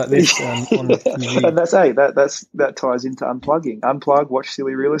shows like this on TV. And that ties into unplugging. Unplug, watch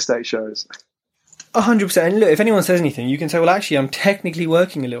silly real estate shows. 100%. And look, if anyone says anything, you can say, "Well, actually, I'm technically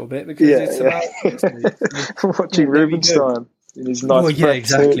working a little bit because it's about watching Rubenstein in his nice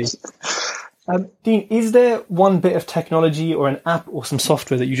exactly." Dean, is there one bit of technology or an app or some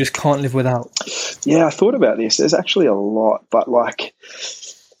software that you just can't live without? Yeah, I thought about this. There's actually a lot, but like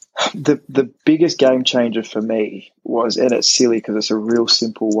the biggest game changer for me was, and it's silly because it's a real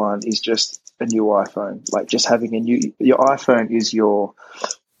simple one, is just a new iPhone. Like just having your iPhone is your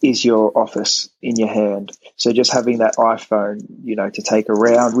office in your hand. So just having that iPhone, to take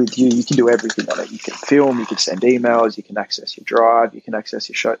around with you, you can do everything on it. You can film, you can send emails, you can access your Drive, you can access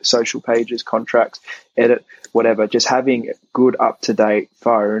your social pages, contracts, edit, whatever. Just having a good up-to-date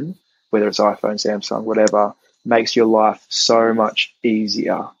phone, whether it's iPhone, Samsung, whatever, makes your life so much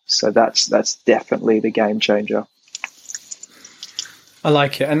easier. So that's definitely the game changer. I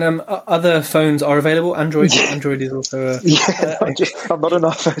like it. And other phones are available. Android is also I'm not an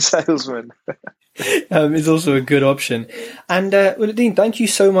iPhone salesman. It's also a good option. And Dean, thank you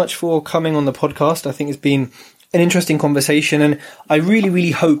so much for coming on the podcast. I think it's been an interesting conversation, and I really,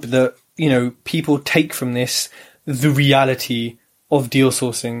 really hope that people take from this the reality of deal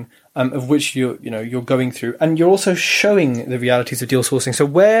sourcing, of which you're going through, and you're also showing the realities of deal sourcing. So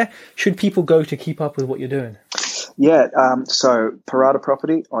where should people go to keep up with what you're doing? Yeah, so Parata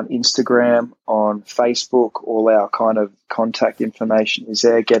Property on Instagram, on Facebook, all our kind of contact information is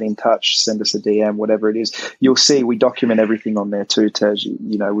there. Get in touch, send us a DM, whatever it is. You'll see we document everything on there too, Tej.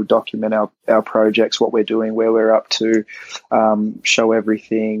 We document our projects, what we're doing, where we're up to, show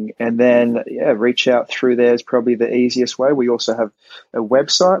everything. And then, reach out through there is probably the easiest way. We also have a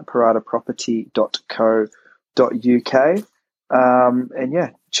website, parataproperty.co.uk.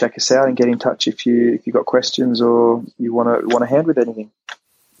 And check us out and get in touch if you've got questions or you want a hand with anything.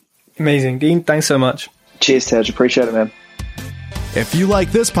 Amazing. Dean, thanks so much. Cheers, Tej. Appreciate it, man. If you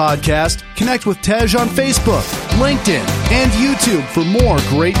like this podcast, connect with Tej on Facebook, LinkedIn, and YouTube for more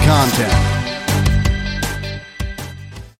great content.